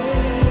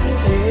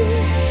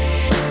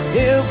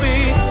 It'll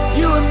be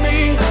you and me,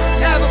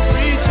 ever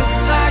free, just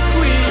like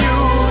we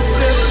used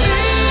to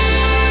be,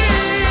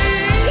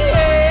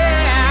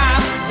 yeah.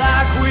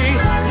 Like we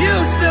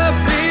used to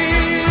be.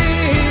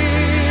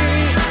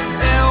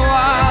 And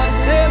why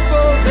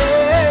simple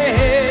day,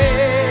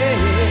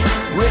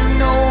 with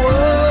no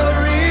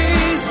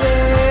worries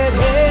at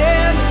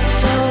hand.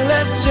 So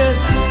let's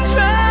just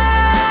try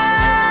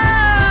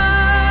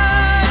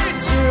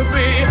to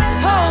be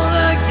whole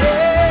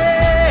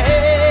again.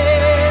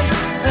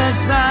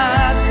 Let's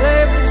not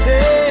play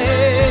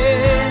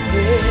pretend,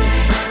 yeah.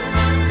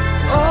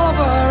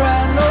 Over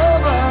and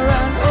over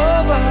and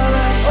over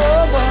and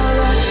over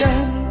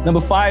again. Number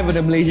 5 on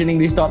the Malaysian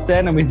English Top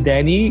 10, I'm with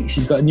Dani.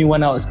 She's got a new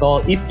one out. It's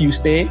called If You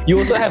Stay. You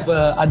also have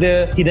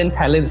other hidden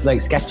talents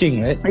like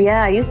sketching, right?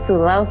 Yeah, I used to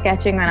love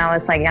sketching when I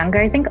was younger.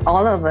 I think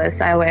all of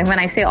us, when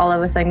I say all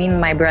of us, I mean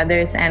my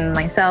brothers and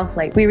myself.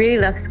 We really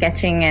love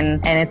sketching,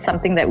 and it's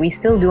something that we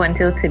still do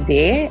until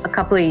today. A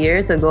couple of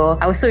years ago,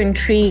 I was so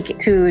intrigued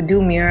to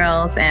do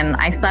murals, and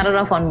I started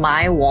off on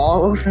my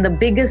walls. And the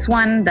biggest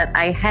one that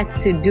I had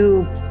to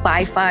do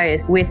by far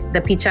is with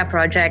the Picha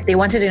project. They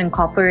wanted to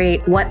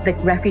incorporate what the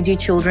refugee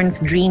children's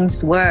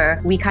dreams were.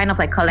 We kind of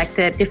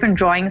collected different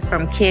drawings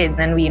from kids,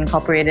 and we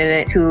incorporated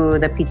it to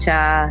the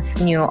Picha's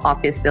new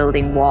office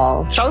building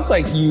wall. Sounds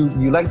like you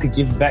like to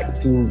give back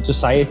to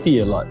society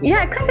a lot.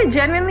 Yeah, because it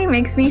genuinely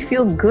makes me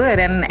feel good,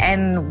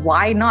 and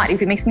why not?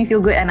 If it makes me feel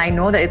good and I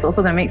know that it's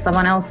also going to make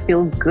someone else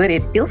feel good,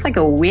 it feels like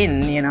a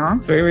win, you know?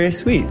 Very, very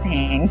sweet.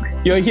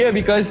 Thanks. You're here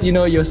because,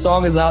 your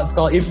song is out. It's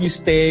called If You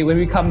Stay. When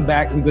we come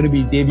back, we're going to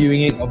be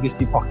debuting it,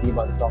 obviously talking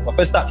about the song. But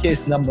first up, here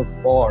is number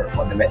 4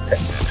 on the Met 10.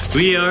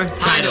 We are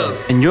Tidal.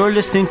 And you're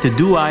listening to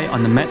Do I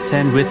on the Met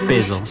 10 with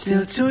Basil.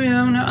 Still too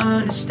young to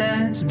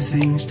understand. Some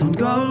things don't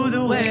go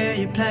the way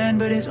you planned,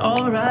 but it's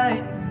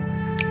alright.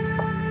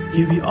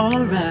 You'll be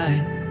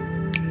alright.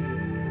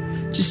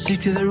 Just stick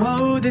to the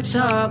road that's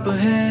up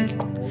ahead.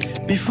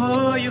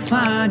 before you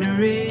find a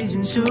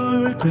reason to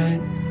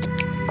regret,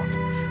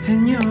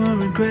 and you'll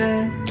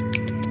regret.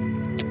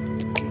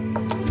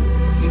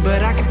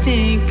 But I keep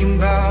thinking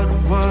about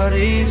what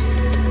ifs.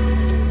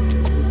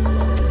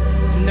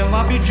 Now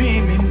I'll be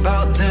dreaming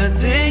about the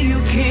day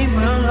you came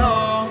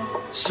along.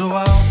 So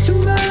I'll do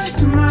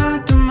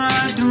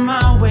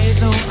my way,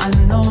 though I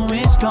know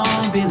it's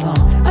gonna be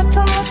long. I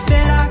thought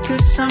that I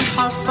could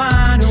somehow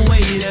find a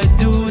way to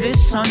do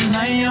this on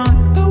my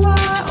own. But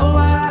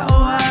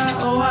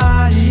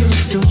why do you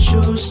still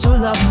choose to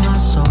love my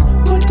soul?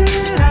 What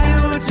did I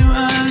owe to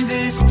earn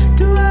this?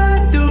 Do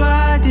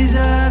I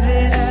deserve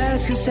this?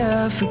 Ask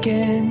yourself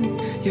again.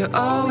 You're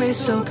always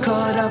so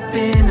caught up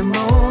in a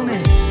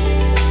moment,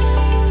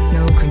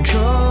 no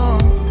control.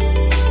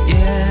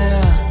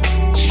 Yeah,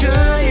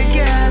 sure you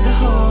get the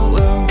whole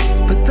world,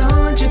 but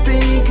don't you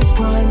think it's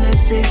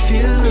pointless if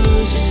you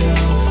lose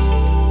yourself?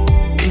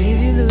 If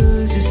you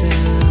lose yourself.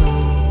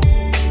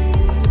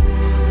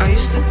 I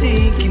used to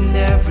think you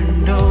never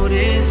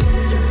noticed,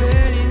 you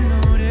barely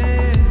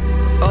noticed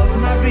all of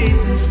my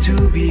reasons to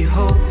be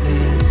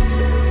hopeless.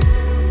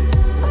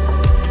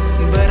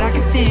 But I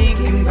keep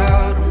thinking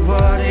about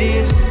what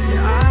ifs.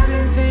 Yeah, I've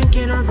been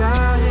thinking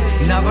about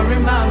it. Now I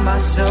remind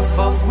myself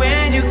of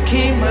when you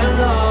came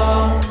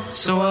along.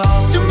 So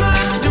I'll do my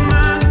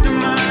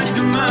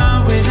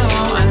way,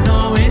 though I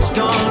know it's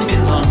gonna be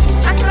long.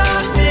 I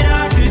thought that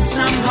I could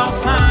somehow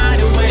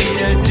find a way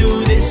to do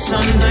this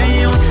on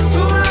my own.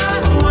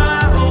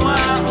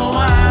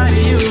 Why do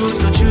you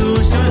still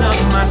choose to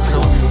love my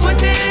soul? What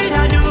did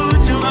I do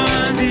to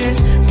earn this?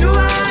 Do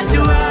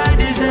I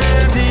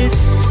deserve this?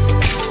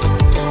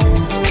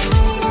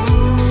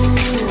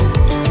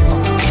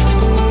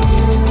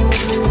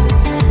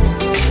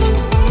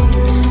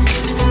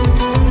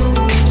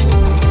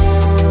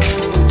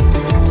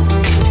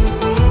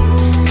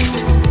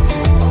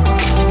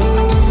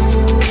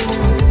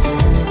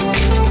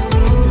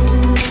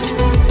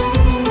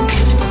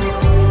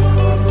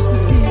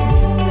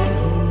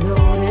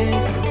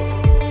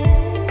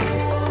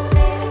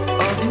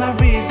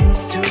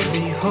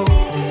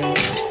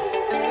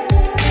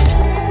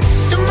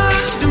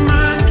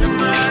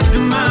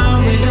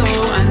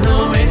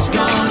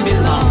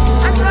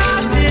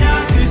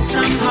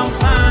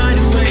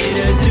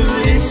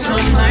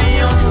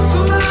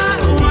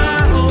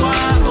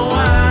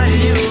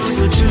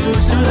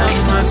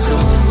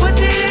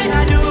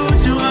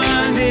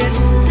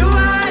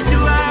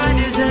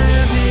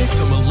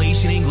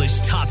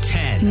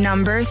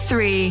 Number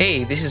 3.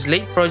 Hey, this is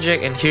Late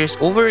Project, and here's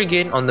Over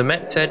Again on the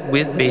Met 10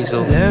 with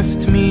Basil.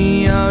 Left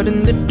me out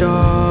in the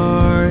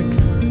dark.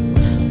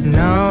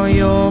 Now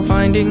you're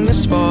finding the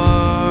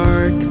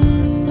spark.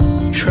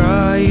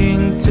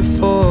 Trying to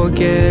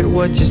forget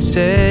what you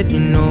said. You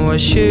know I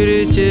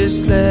should've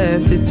just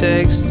left the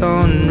text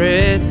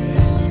unread.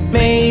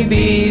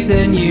 Maybe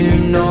then you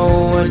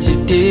know what you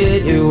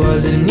did. It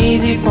wasn't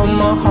easy for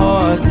my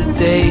heart to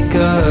take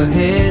a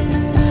hit.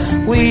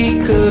 We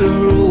could've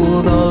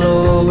ruled all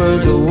over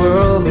the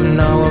world, but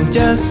now I'm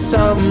just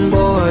some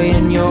boy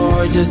and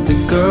you're just a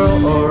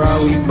girl. Or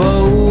are we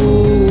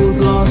both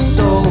lost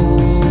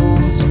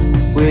souls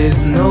with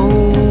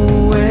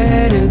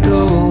nowhere to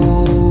go?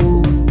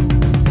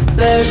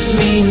 Let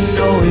me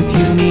know if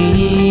you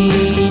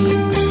need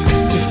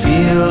to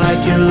feel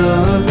like you're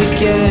loved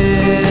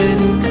again.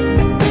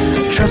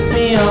 Trust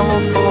me, I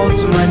won't fall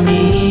to my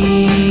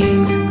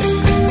knees.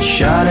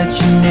 Shout out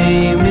your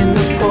name in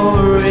the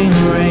pouring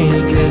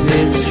rain, 'cause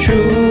it's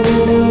true.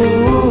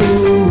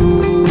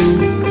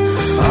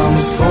 I'm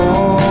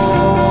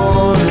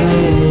falling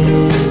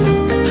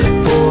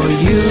for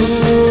you.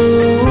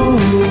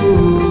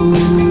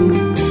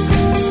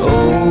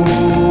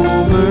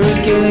 Over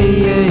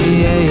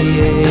again.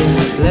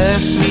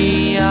 Left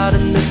me out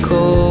in the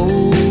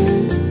cold.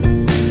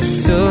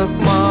 Took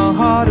my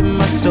heart and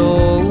my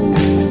soul.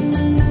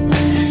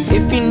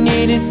 If you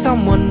needed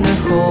someone to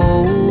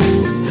hold,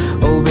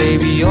 oh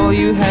baby, all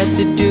you had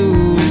to do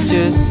was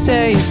just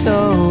say so.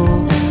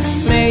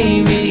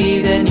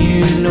 Maybe then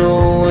you know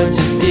what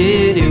you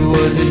did. It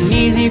wasn't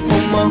easy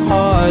for my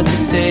heart to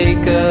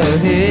take a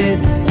hit.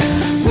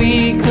 We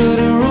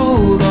could've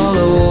ruled all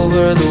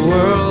over the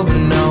world,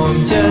 but now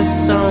I'm just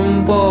some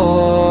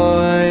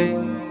boy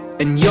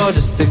and you're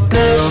just a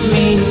girl. Let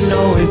me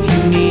know if you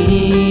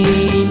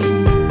need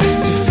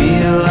to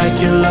feel like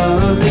you're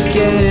loved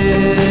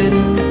again.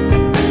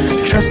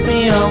 Trust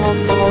me, I won't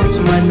fall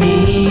to my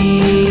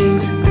knees.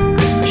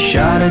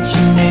 Shout out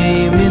your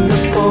name in the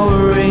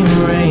pouring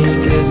rain,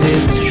 'cause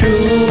it's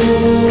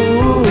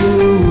true.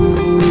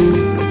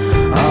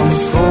 I'm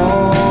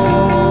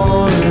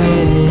falling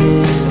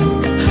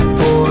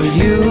for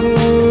you.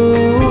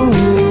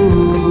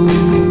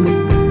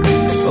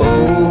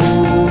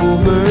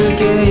 Over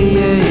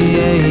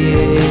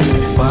again.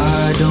 Why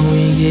don't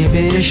we give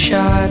it a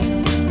shot?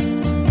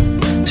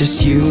 Just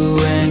you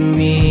and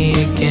me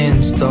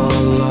against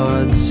all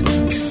odds.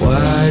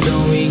 Why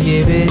don't we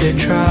give it a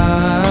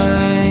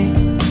try?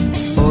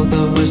 Both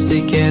of us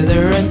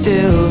together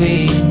until we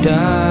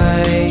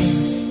die.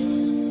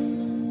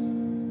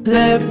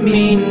 Let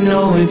me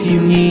know if you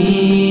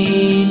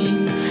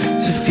need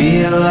to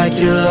feel like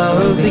you're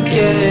loved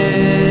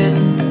again.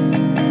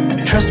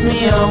 Trust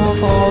me, I will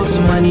fall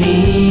to my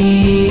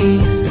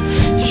knees.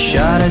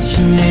 Shout out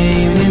your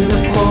name in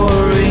the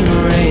pouring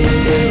rain,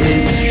 'cause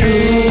it's true.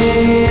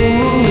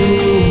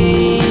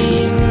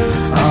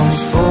 I'm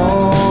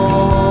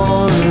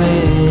falling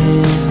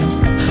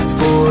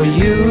for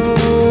you.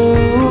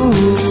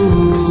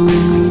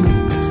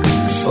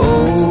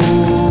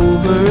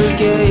 Over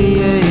again.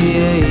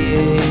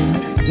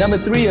 Number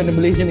 3 on the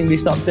Malaysian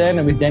English Top 10,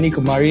 I'm with Dani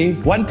Komari.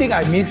 One thing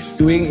I miss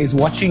doing is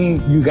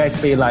watching you guys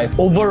play live.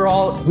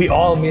 Overall, we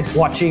all miss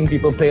watching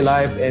people play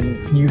live,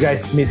 and you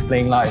guys miss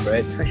playing live,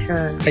 right? For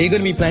sure. Are you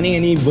going to be planning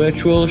any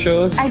virtual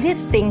shows? I did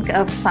think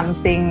of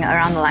something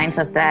around the lines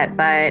of that,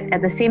 but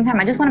at the same time,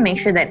 I just want to make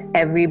sure that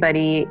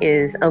everybody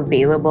is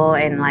available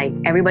and like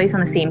everybody's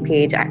on the same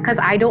page, because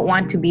I don't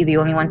want to be the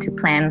only one to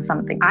plan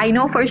something. I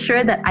know for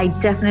sure that I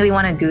definitely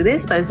want to do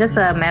this, but it's just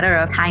a matter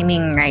of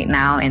timing right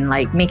now and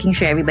like making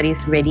sure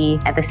everybody's ready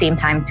at the same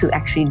time to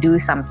actually do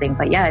something.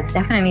 But yeah, it's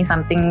definitely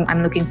something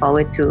I'm looking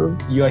forward to.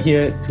 You are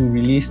here to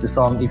release the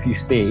song If You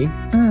Stay.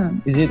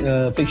 Is it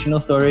a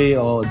fictional story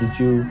or did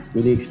you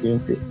really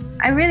experience it?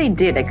 I really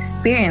did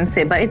experience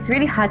it, but it's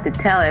really hard to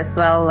tell as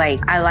well.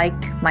 Like, I like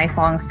my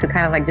songs to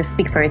kind of like just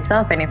speak for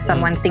itself, and if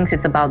someone thinks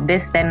it's about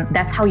this, then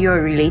that's how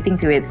you're relating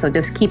to it, so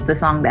just keep the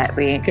song that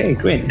way. Okay,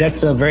 great.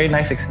 That's a very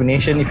nice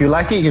explanation. If you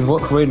like it, you can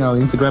vote for it on our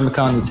Instagram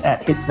account. It's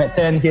at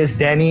HITZ10. Here's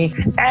Dani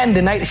and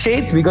the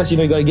Nightshades, because you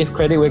know you gotta give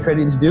credit where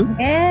credit is due.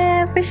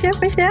 Yeah, for sure,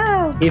 for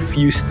sure. If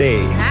You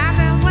Stay.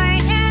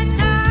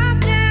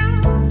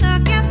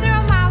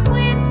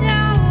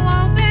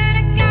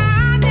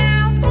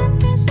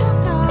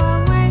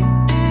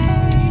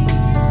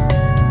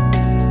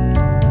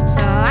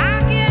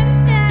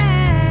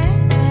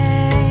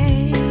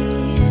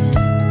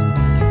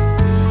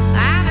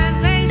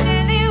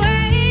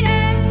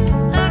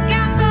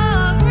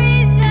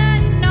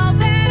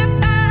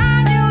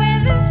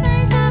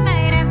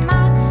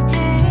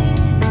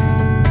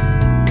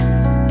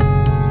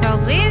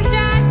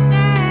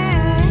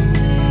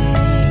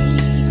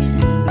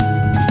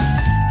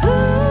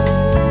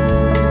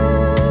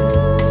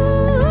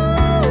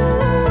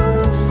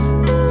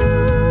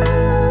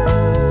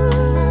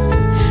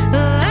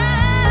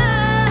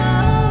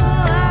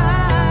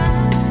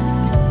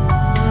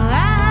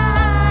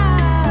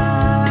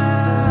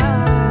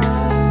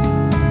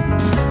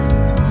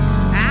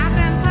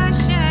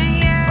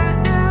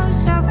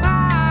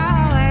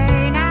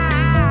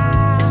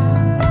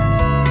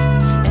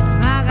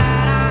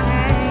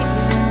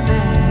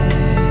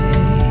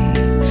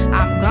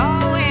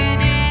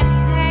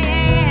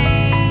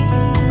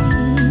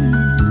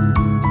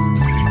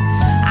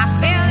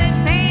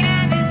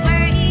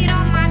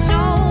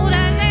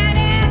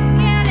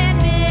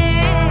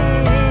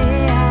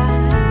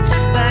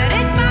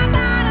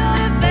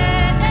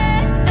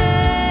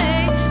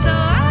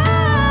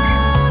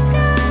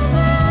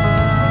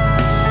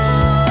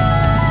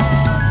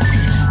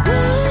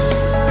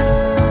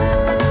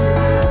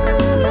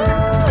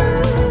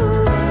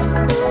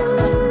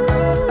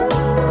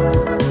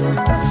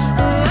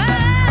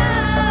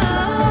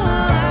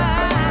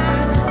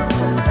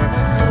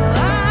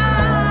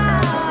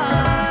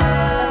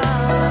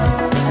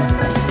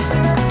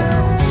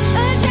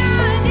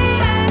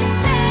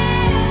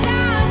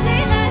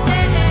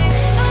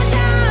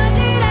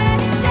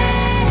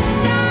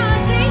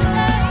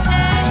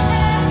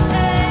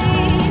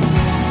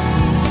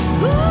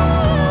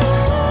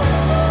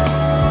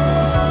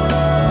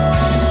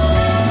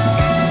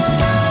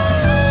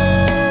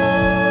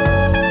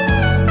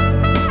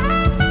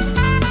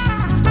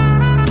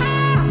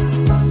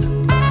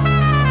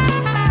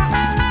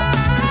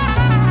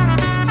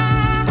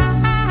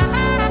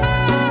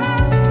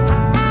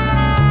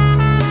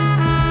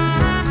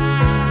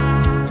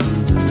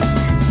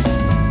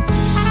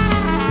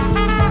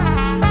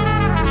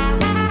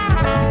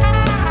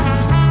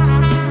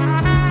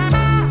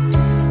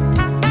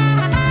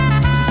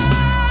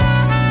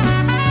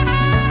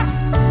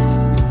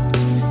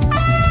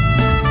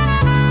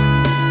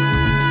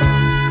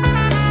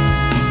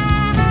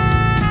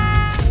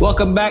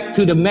 Welcome back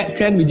to the Met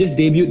 10. We just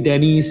debuted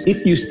Dani's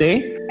If You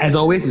Stay. As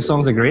always, your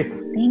songs are great.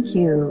 Thank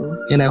you.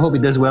 And I hope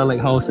it does well like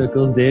how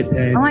Circles did.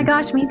 And oh my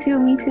gosh, me too,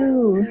 me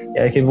too.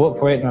 Yeah, you can vote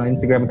for it on our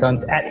Instagram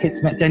accounts at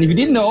HITZMet10. If you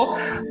didn't know,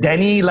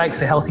 Dani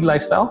likes a healthy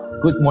lifestyle,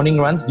 good morning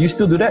runs. Do you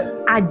still do that?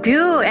 I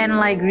do, and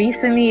like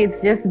recently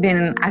it's just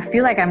been, I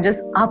feel like I'm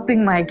just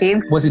upping my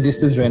game. What's the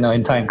distance right now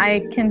in time?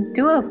 I can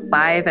do a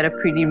 5 at a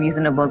pretty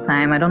reasonable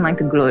time. I don't like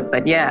to gloat,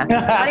 but yeah.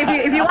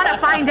 But if you want to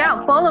find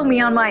out, follow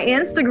me on my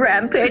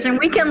Instagram page and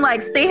we can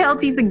like stay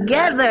healthy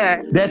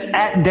together. That's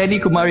at Dani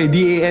Komari,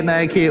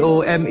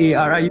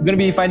 DaniKomari. You're going to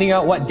be finding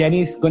out what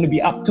Dani's going to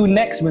be up to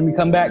next when we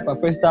come back.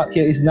 But first up,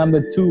 here is number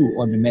 2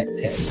 on the Met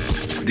 10.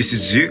 This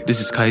is Zook. This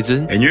is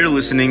Kaizen. And you're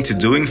listening to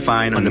Doing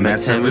Fine on the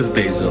Met 10 with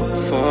Basil.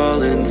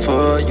 Falling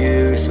for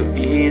you so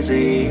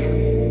easy.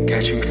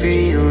 Catching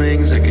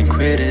feelings, I can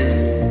quit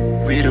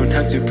it. We don't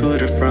have to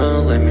put a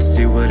front. Let me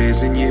see what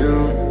is in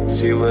you.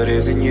 See what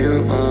is in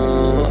you.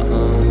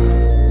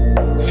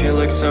 Feel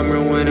like summer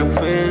when I'm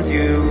with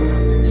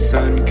you.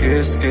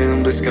 Sun-kissed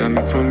and bliss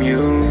coming from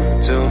you.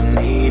 Don't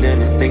need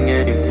anything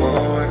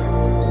anymore.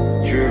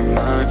 You're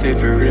my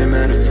favorite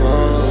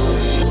metaphor.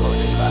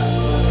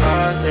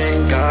 I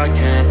think I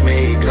can't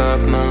make up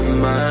my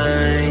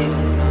mind,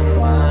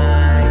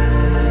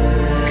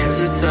 'cause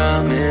the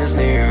time is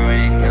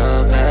nearing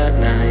up at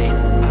night.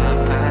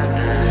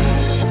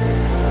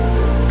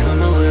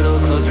 Come a little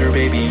closer,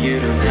 baby, you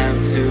don't have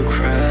to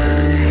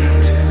cry.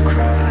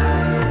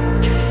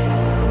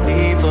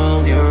 Leave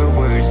all your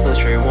words, let's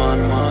try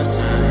one more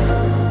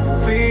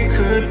time. We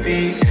could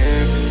be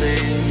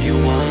everything you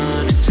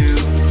wanted to.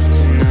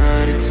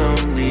 Tonight it's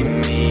only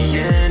me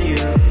and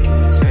you.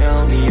 Tell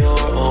me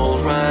you're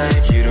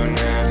alright, you don't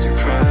have to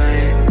cry.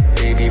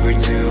 Baby,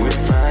 we're doing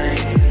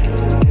fine.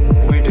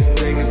 We're the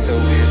things that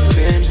we've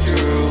been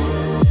through.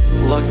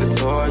 Lock the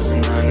doors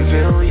and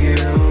unveil you.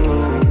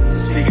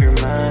 Speak your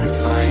mind and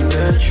find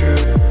the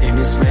truth. In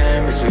these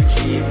memories we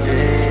keep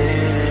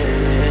it.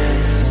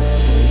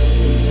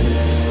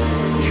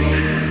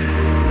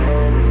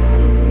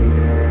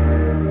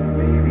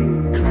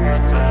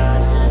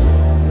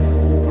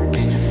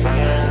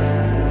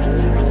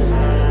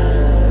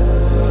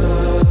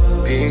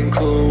 Being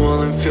cool while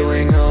I'm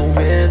feeling out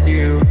with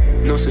you.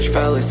 No such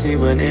fallacy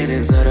when it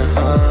is at a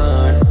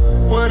heart.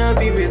 Wanna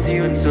be with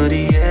you until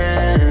the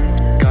end.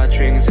 Got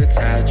strings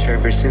attached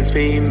ever since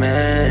we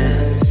met.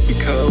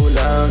 Ikaw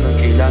lang ang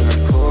kailangan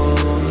ko.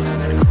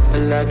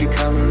 Palagi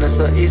kang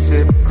nasa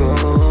isip ko.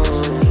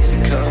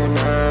 Ikaw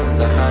na ang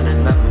tahanan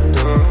ng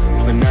mundo.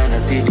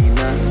 Mananatili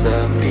na sa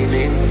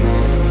piling mo.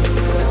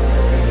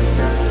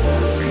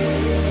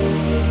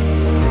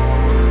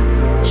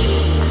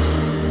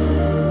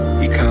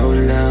 Ikaw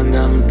lang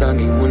ang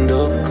tanging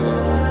mundo ko.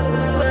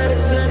 Let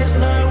us end this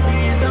night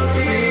without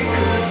these. We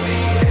could be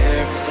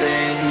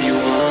everything you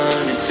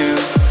wanted to.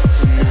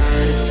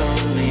 Tonight it's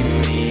only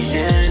me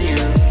and you.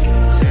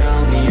 Tell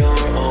me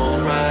you're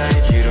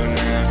alright, you don't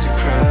have to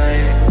cry.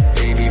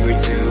 Baby, we're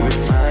doing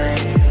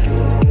fine.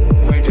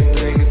 We're the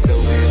things that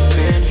we've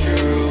been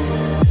through.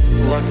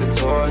 Lock the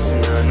doors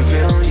and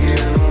unveil you.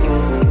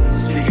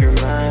 Speak your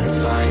mind and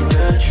find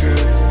the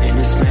truth. In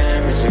these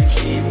memories we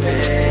keep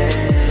it.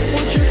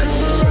 Won't you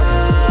come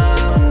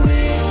around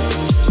me?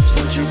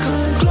 Won't you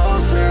come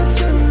closer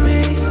to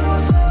me?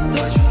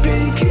 Lost your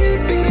pain,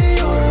 keep it in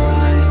your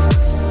eyes.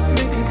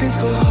 Making things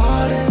go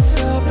hard and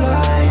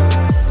sublime.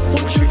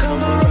 Won't you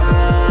come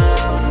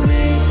around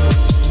me?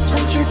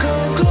 Won't you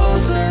come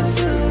closer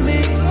to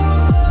me?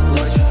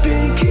 Lost your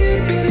pain,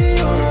 keep it in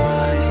your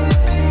eyes.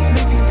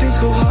 Making things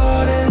go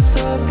hard and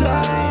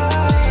sublime.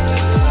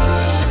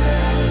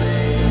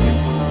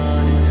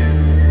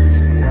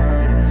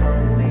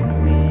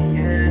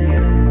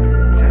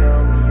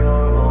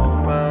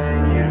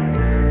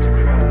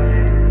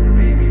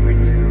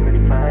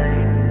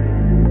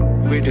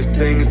 We're the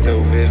things that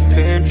we've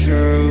been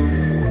through.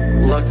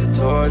 Lock the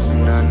doors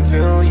and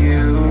unveil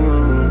you.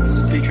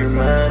 Speak your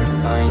mind and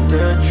find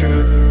the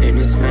truth. In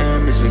these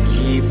memories we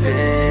keep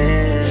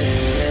it.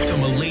 The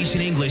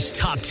Malaysian English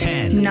Top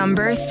 10.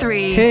 Number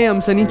 3. Hey,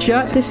 I'm Sunny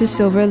Chia. This is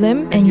Silver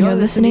Lim, and you're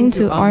listening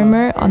to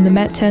Armor on the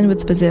Met 10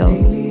 with Basil.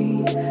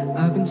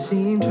 I've been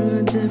seeing through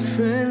a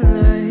different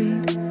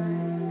light.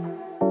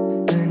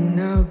 And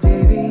now,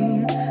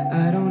 baby,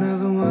 I don't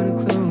ever want to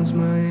close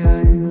my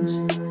eyes.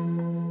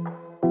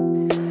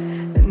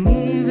 And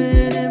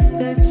even if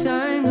the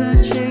times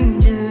are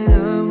changing,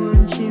 I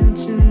want you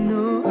to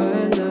know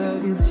I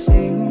love you the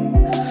same.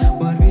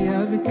 What we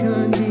have, it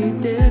can't be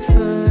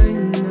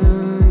defined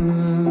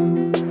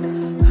now.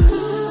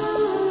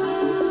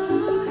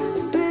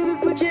 So baby,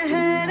 put your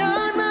head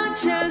on my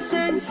chest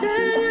and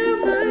set up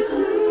my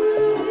queen.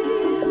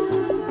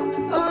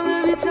 All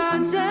of your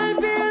thoughts and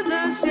fears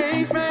are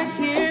safe right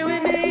here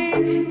with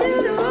me.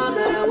 You know all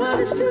that I want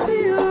is to be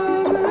your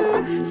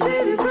armor.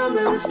 Save it from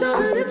the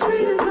storm and it's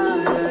raining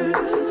harder.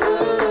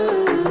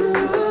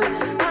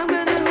 I'm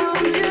gonna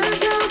hold you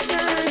close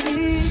and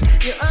be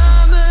your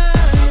armor.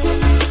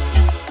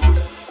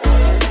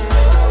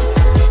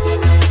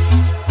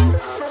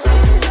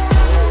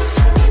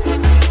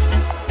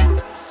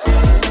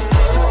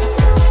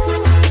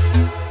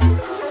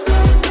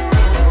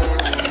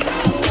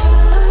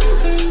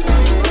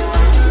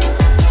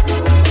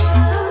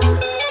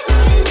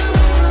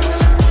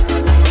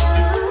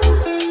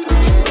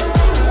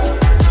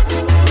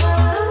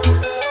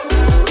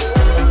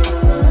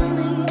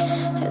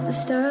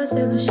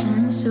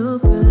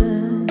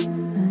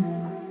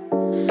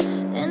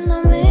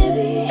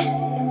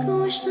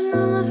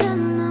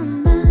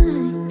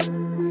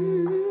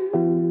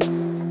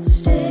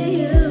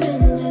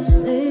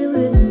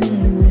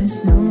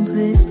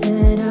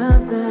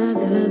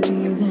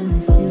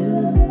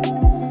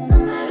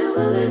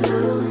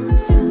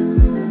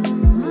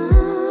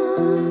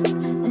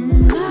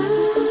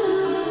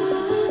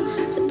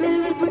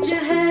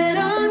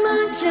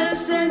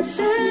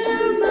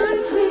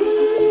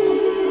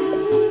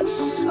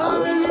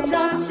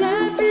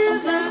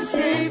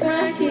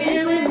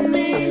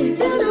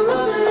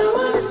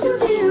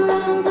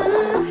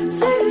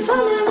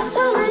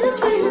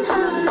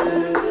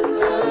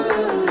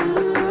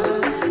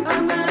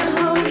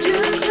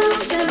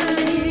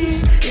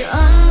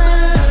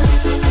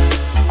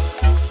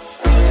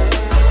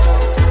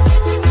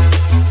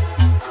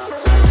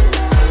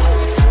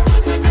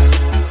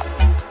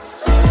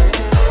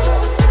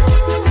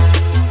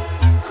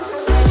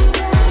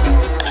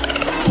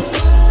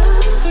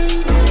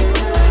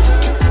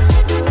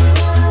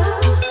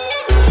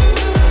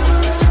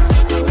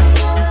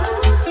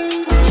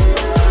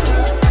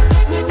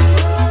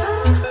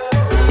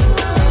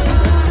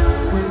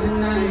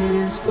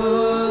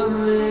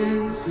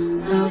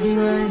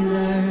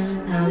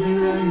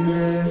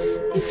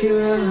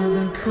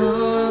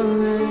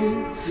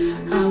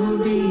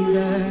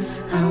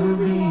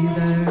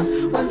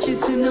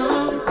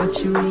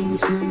 what you mean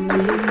to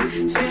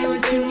me. Say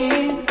what you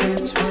need,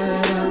 that's what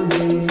I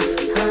need.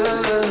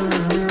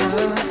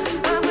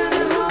 I'm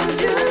gonna hold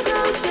you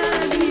close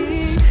and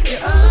be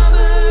your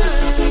armor.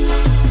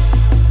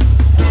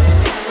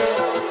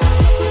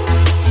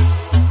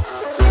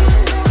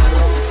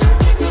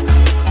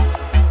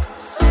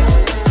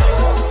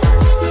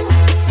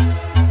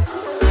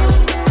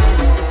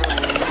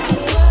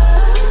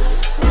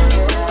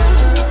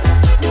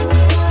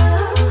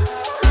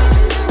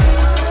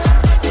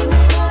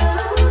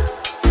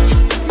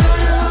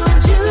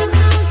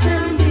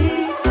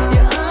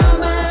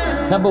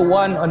 Number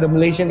 1 on the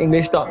Malaysian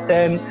English Top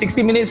 10.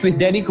 60 Minutes with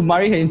Dani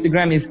Komari. Her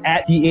Instagram is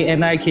at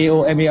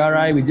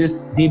DaniKomari. We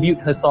just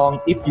debuted her song,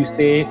 If You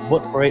Stay.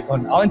 Vote for it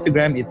on our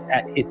Instagram. It's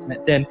at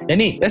HITZ10.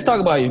 Dani, let's talk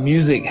about your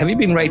music. Have you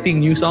been writing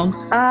new songs?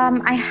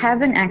 I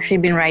haven't actually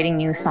been writing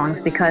new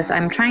songs because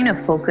I'm trying to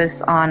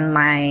focus on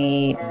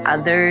my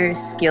other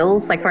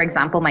skills. Like, for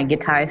example, my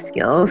guitar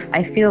skills.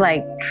 I feel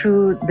like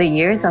through the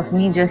years of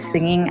me just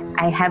singing,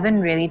 I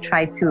haven't really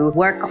tried to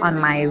work on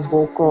my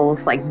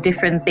vocals, like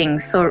different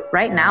things. So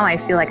right now, I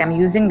feel like I'm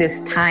using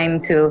this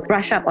time to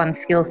brush up on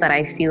skills that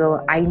I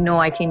feel I know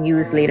I can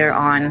use later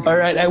on. All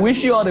right, I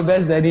wish you all the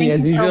best, Dani.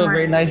 As usual,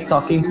 very nice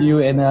talking to you,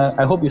 and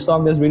I hope your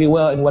song does really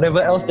well. And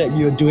whatever else that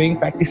you're doing,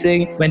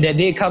 practicing, when that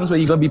day comes where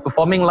you're going to be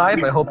performing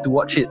live, I hope to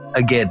watch it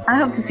again. I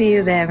hope to see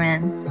you there,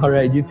 man. All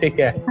right, you take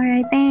care. All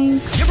right,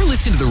 thanks. You ever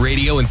listen to the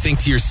radio and think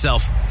to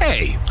yourself,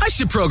 hey, I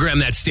should program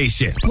that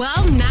station?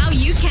 Well, now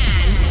you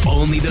can.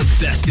 Only the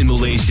best in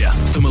Malaysia.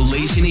 The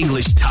Malaysian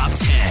English Top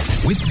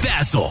 10 with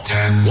Basil.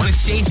 Want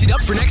to change it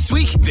up for next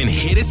week? Then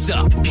hit us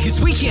up, because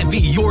we can't be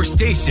your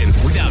station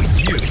without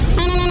you.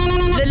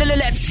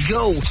 Let's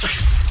go.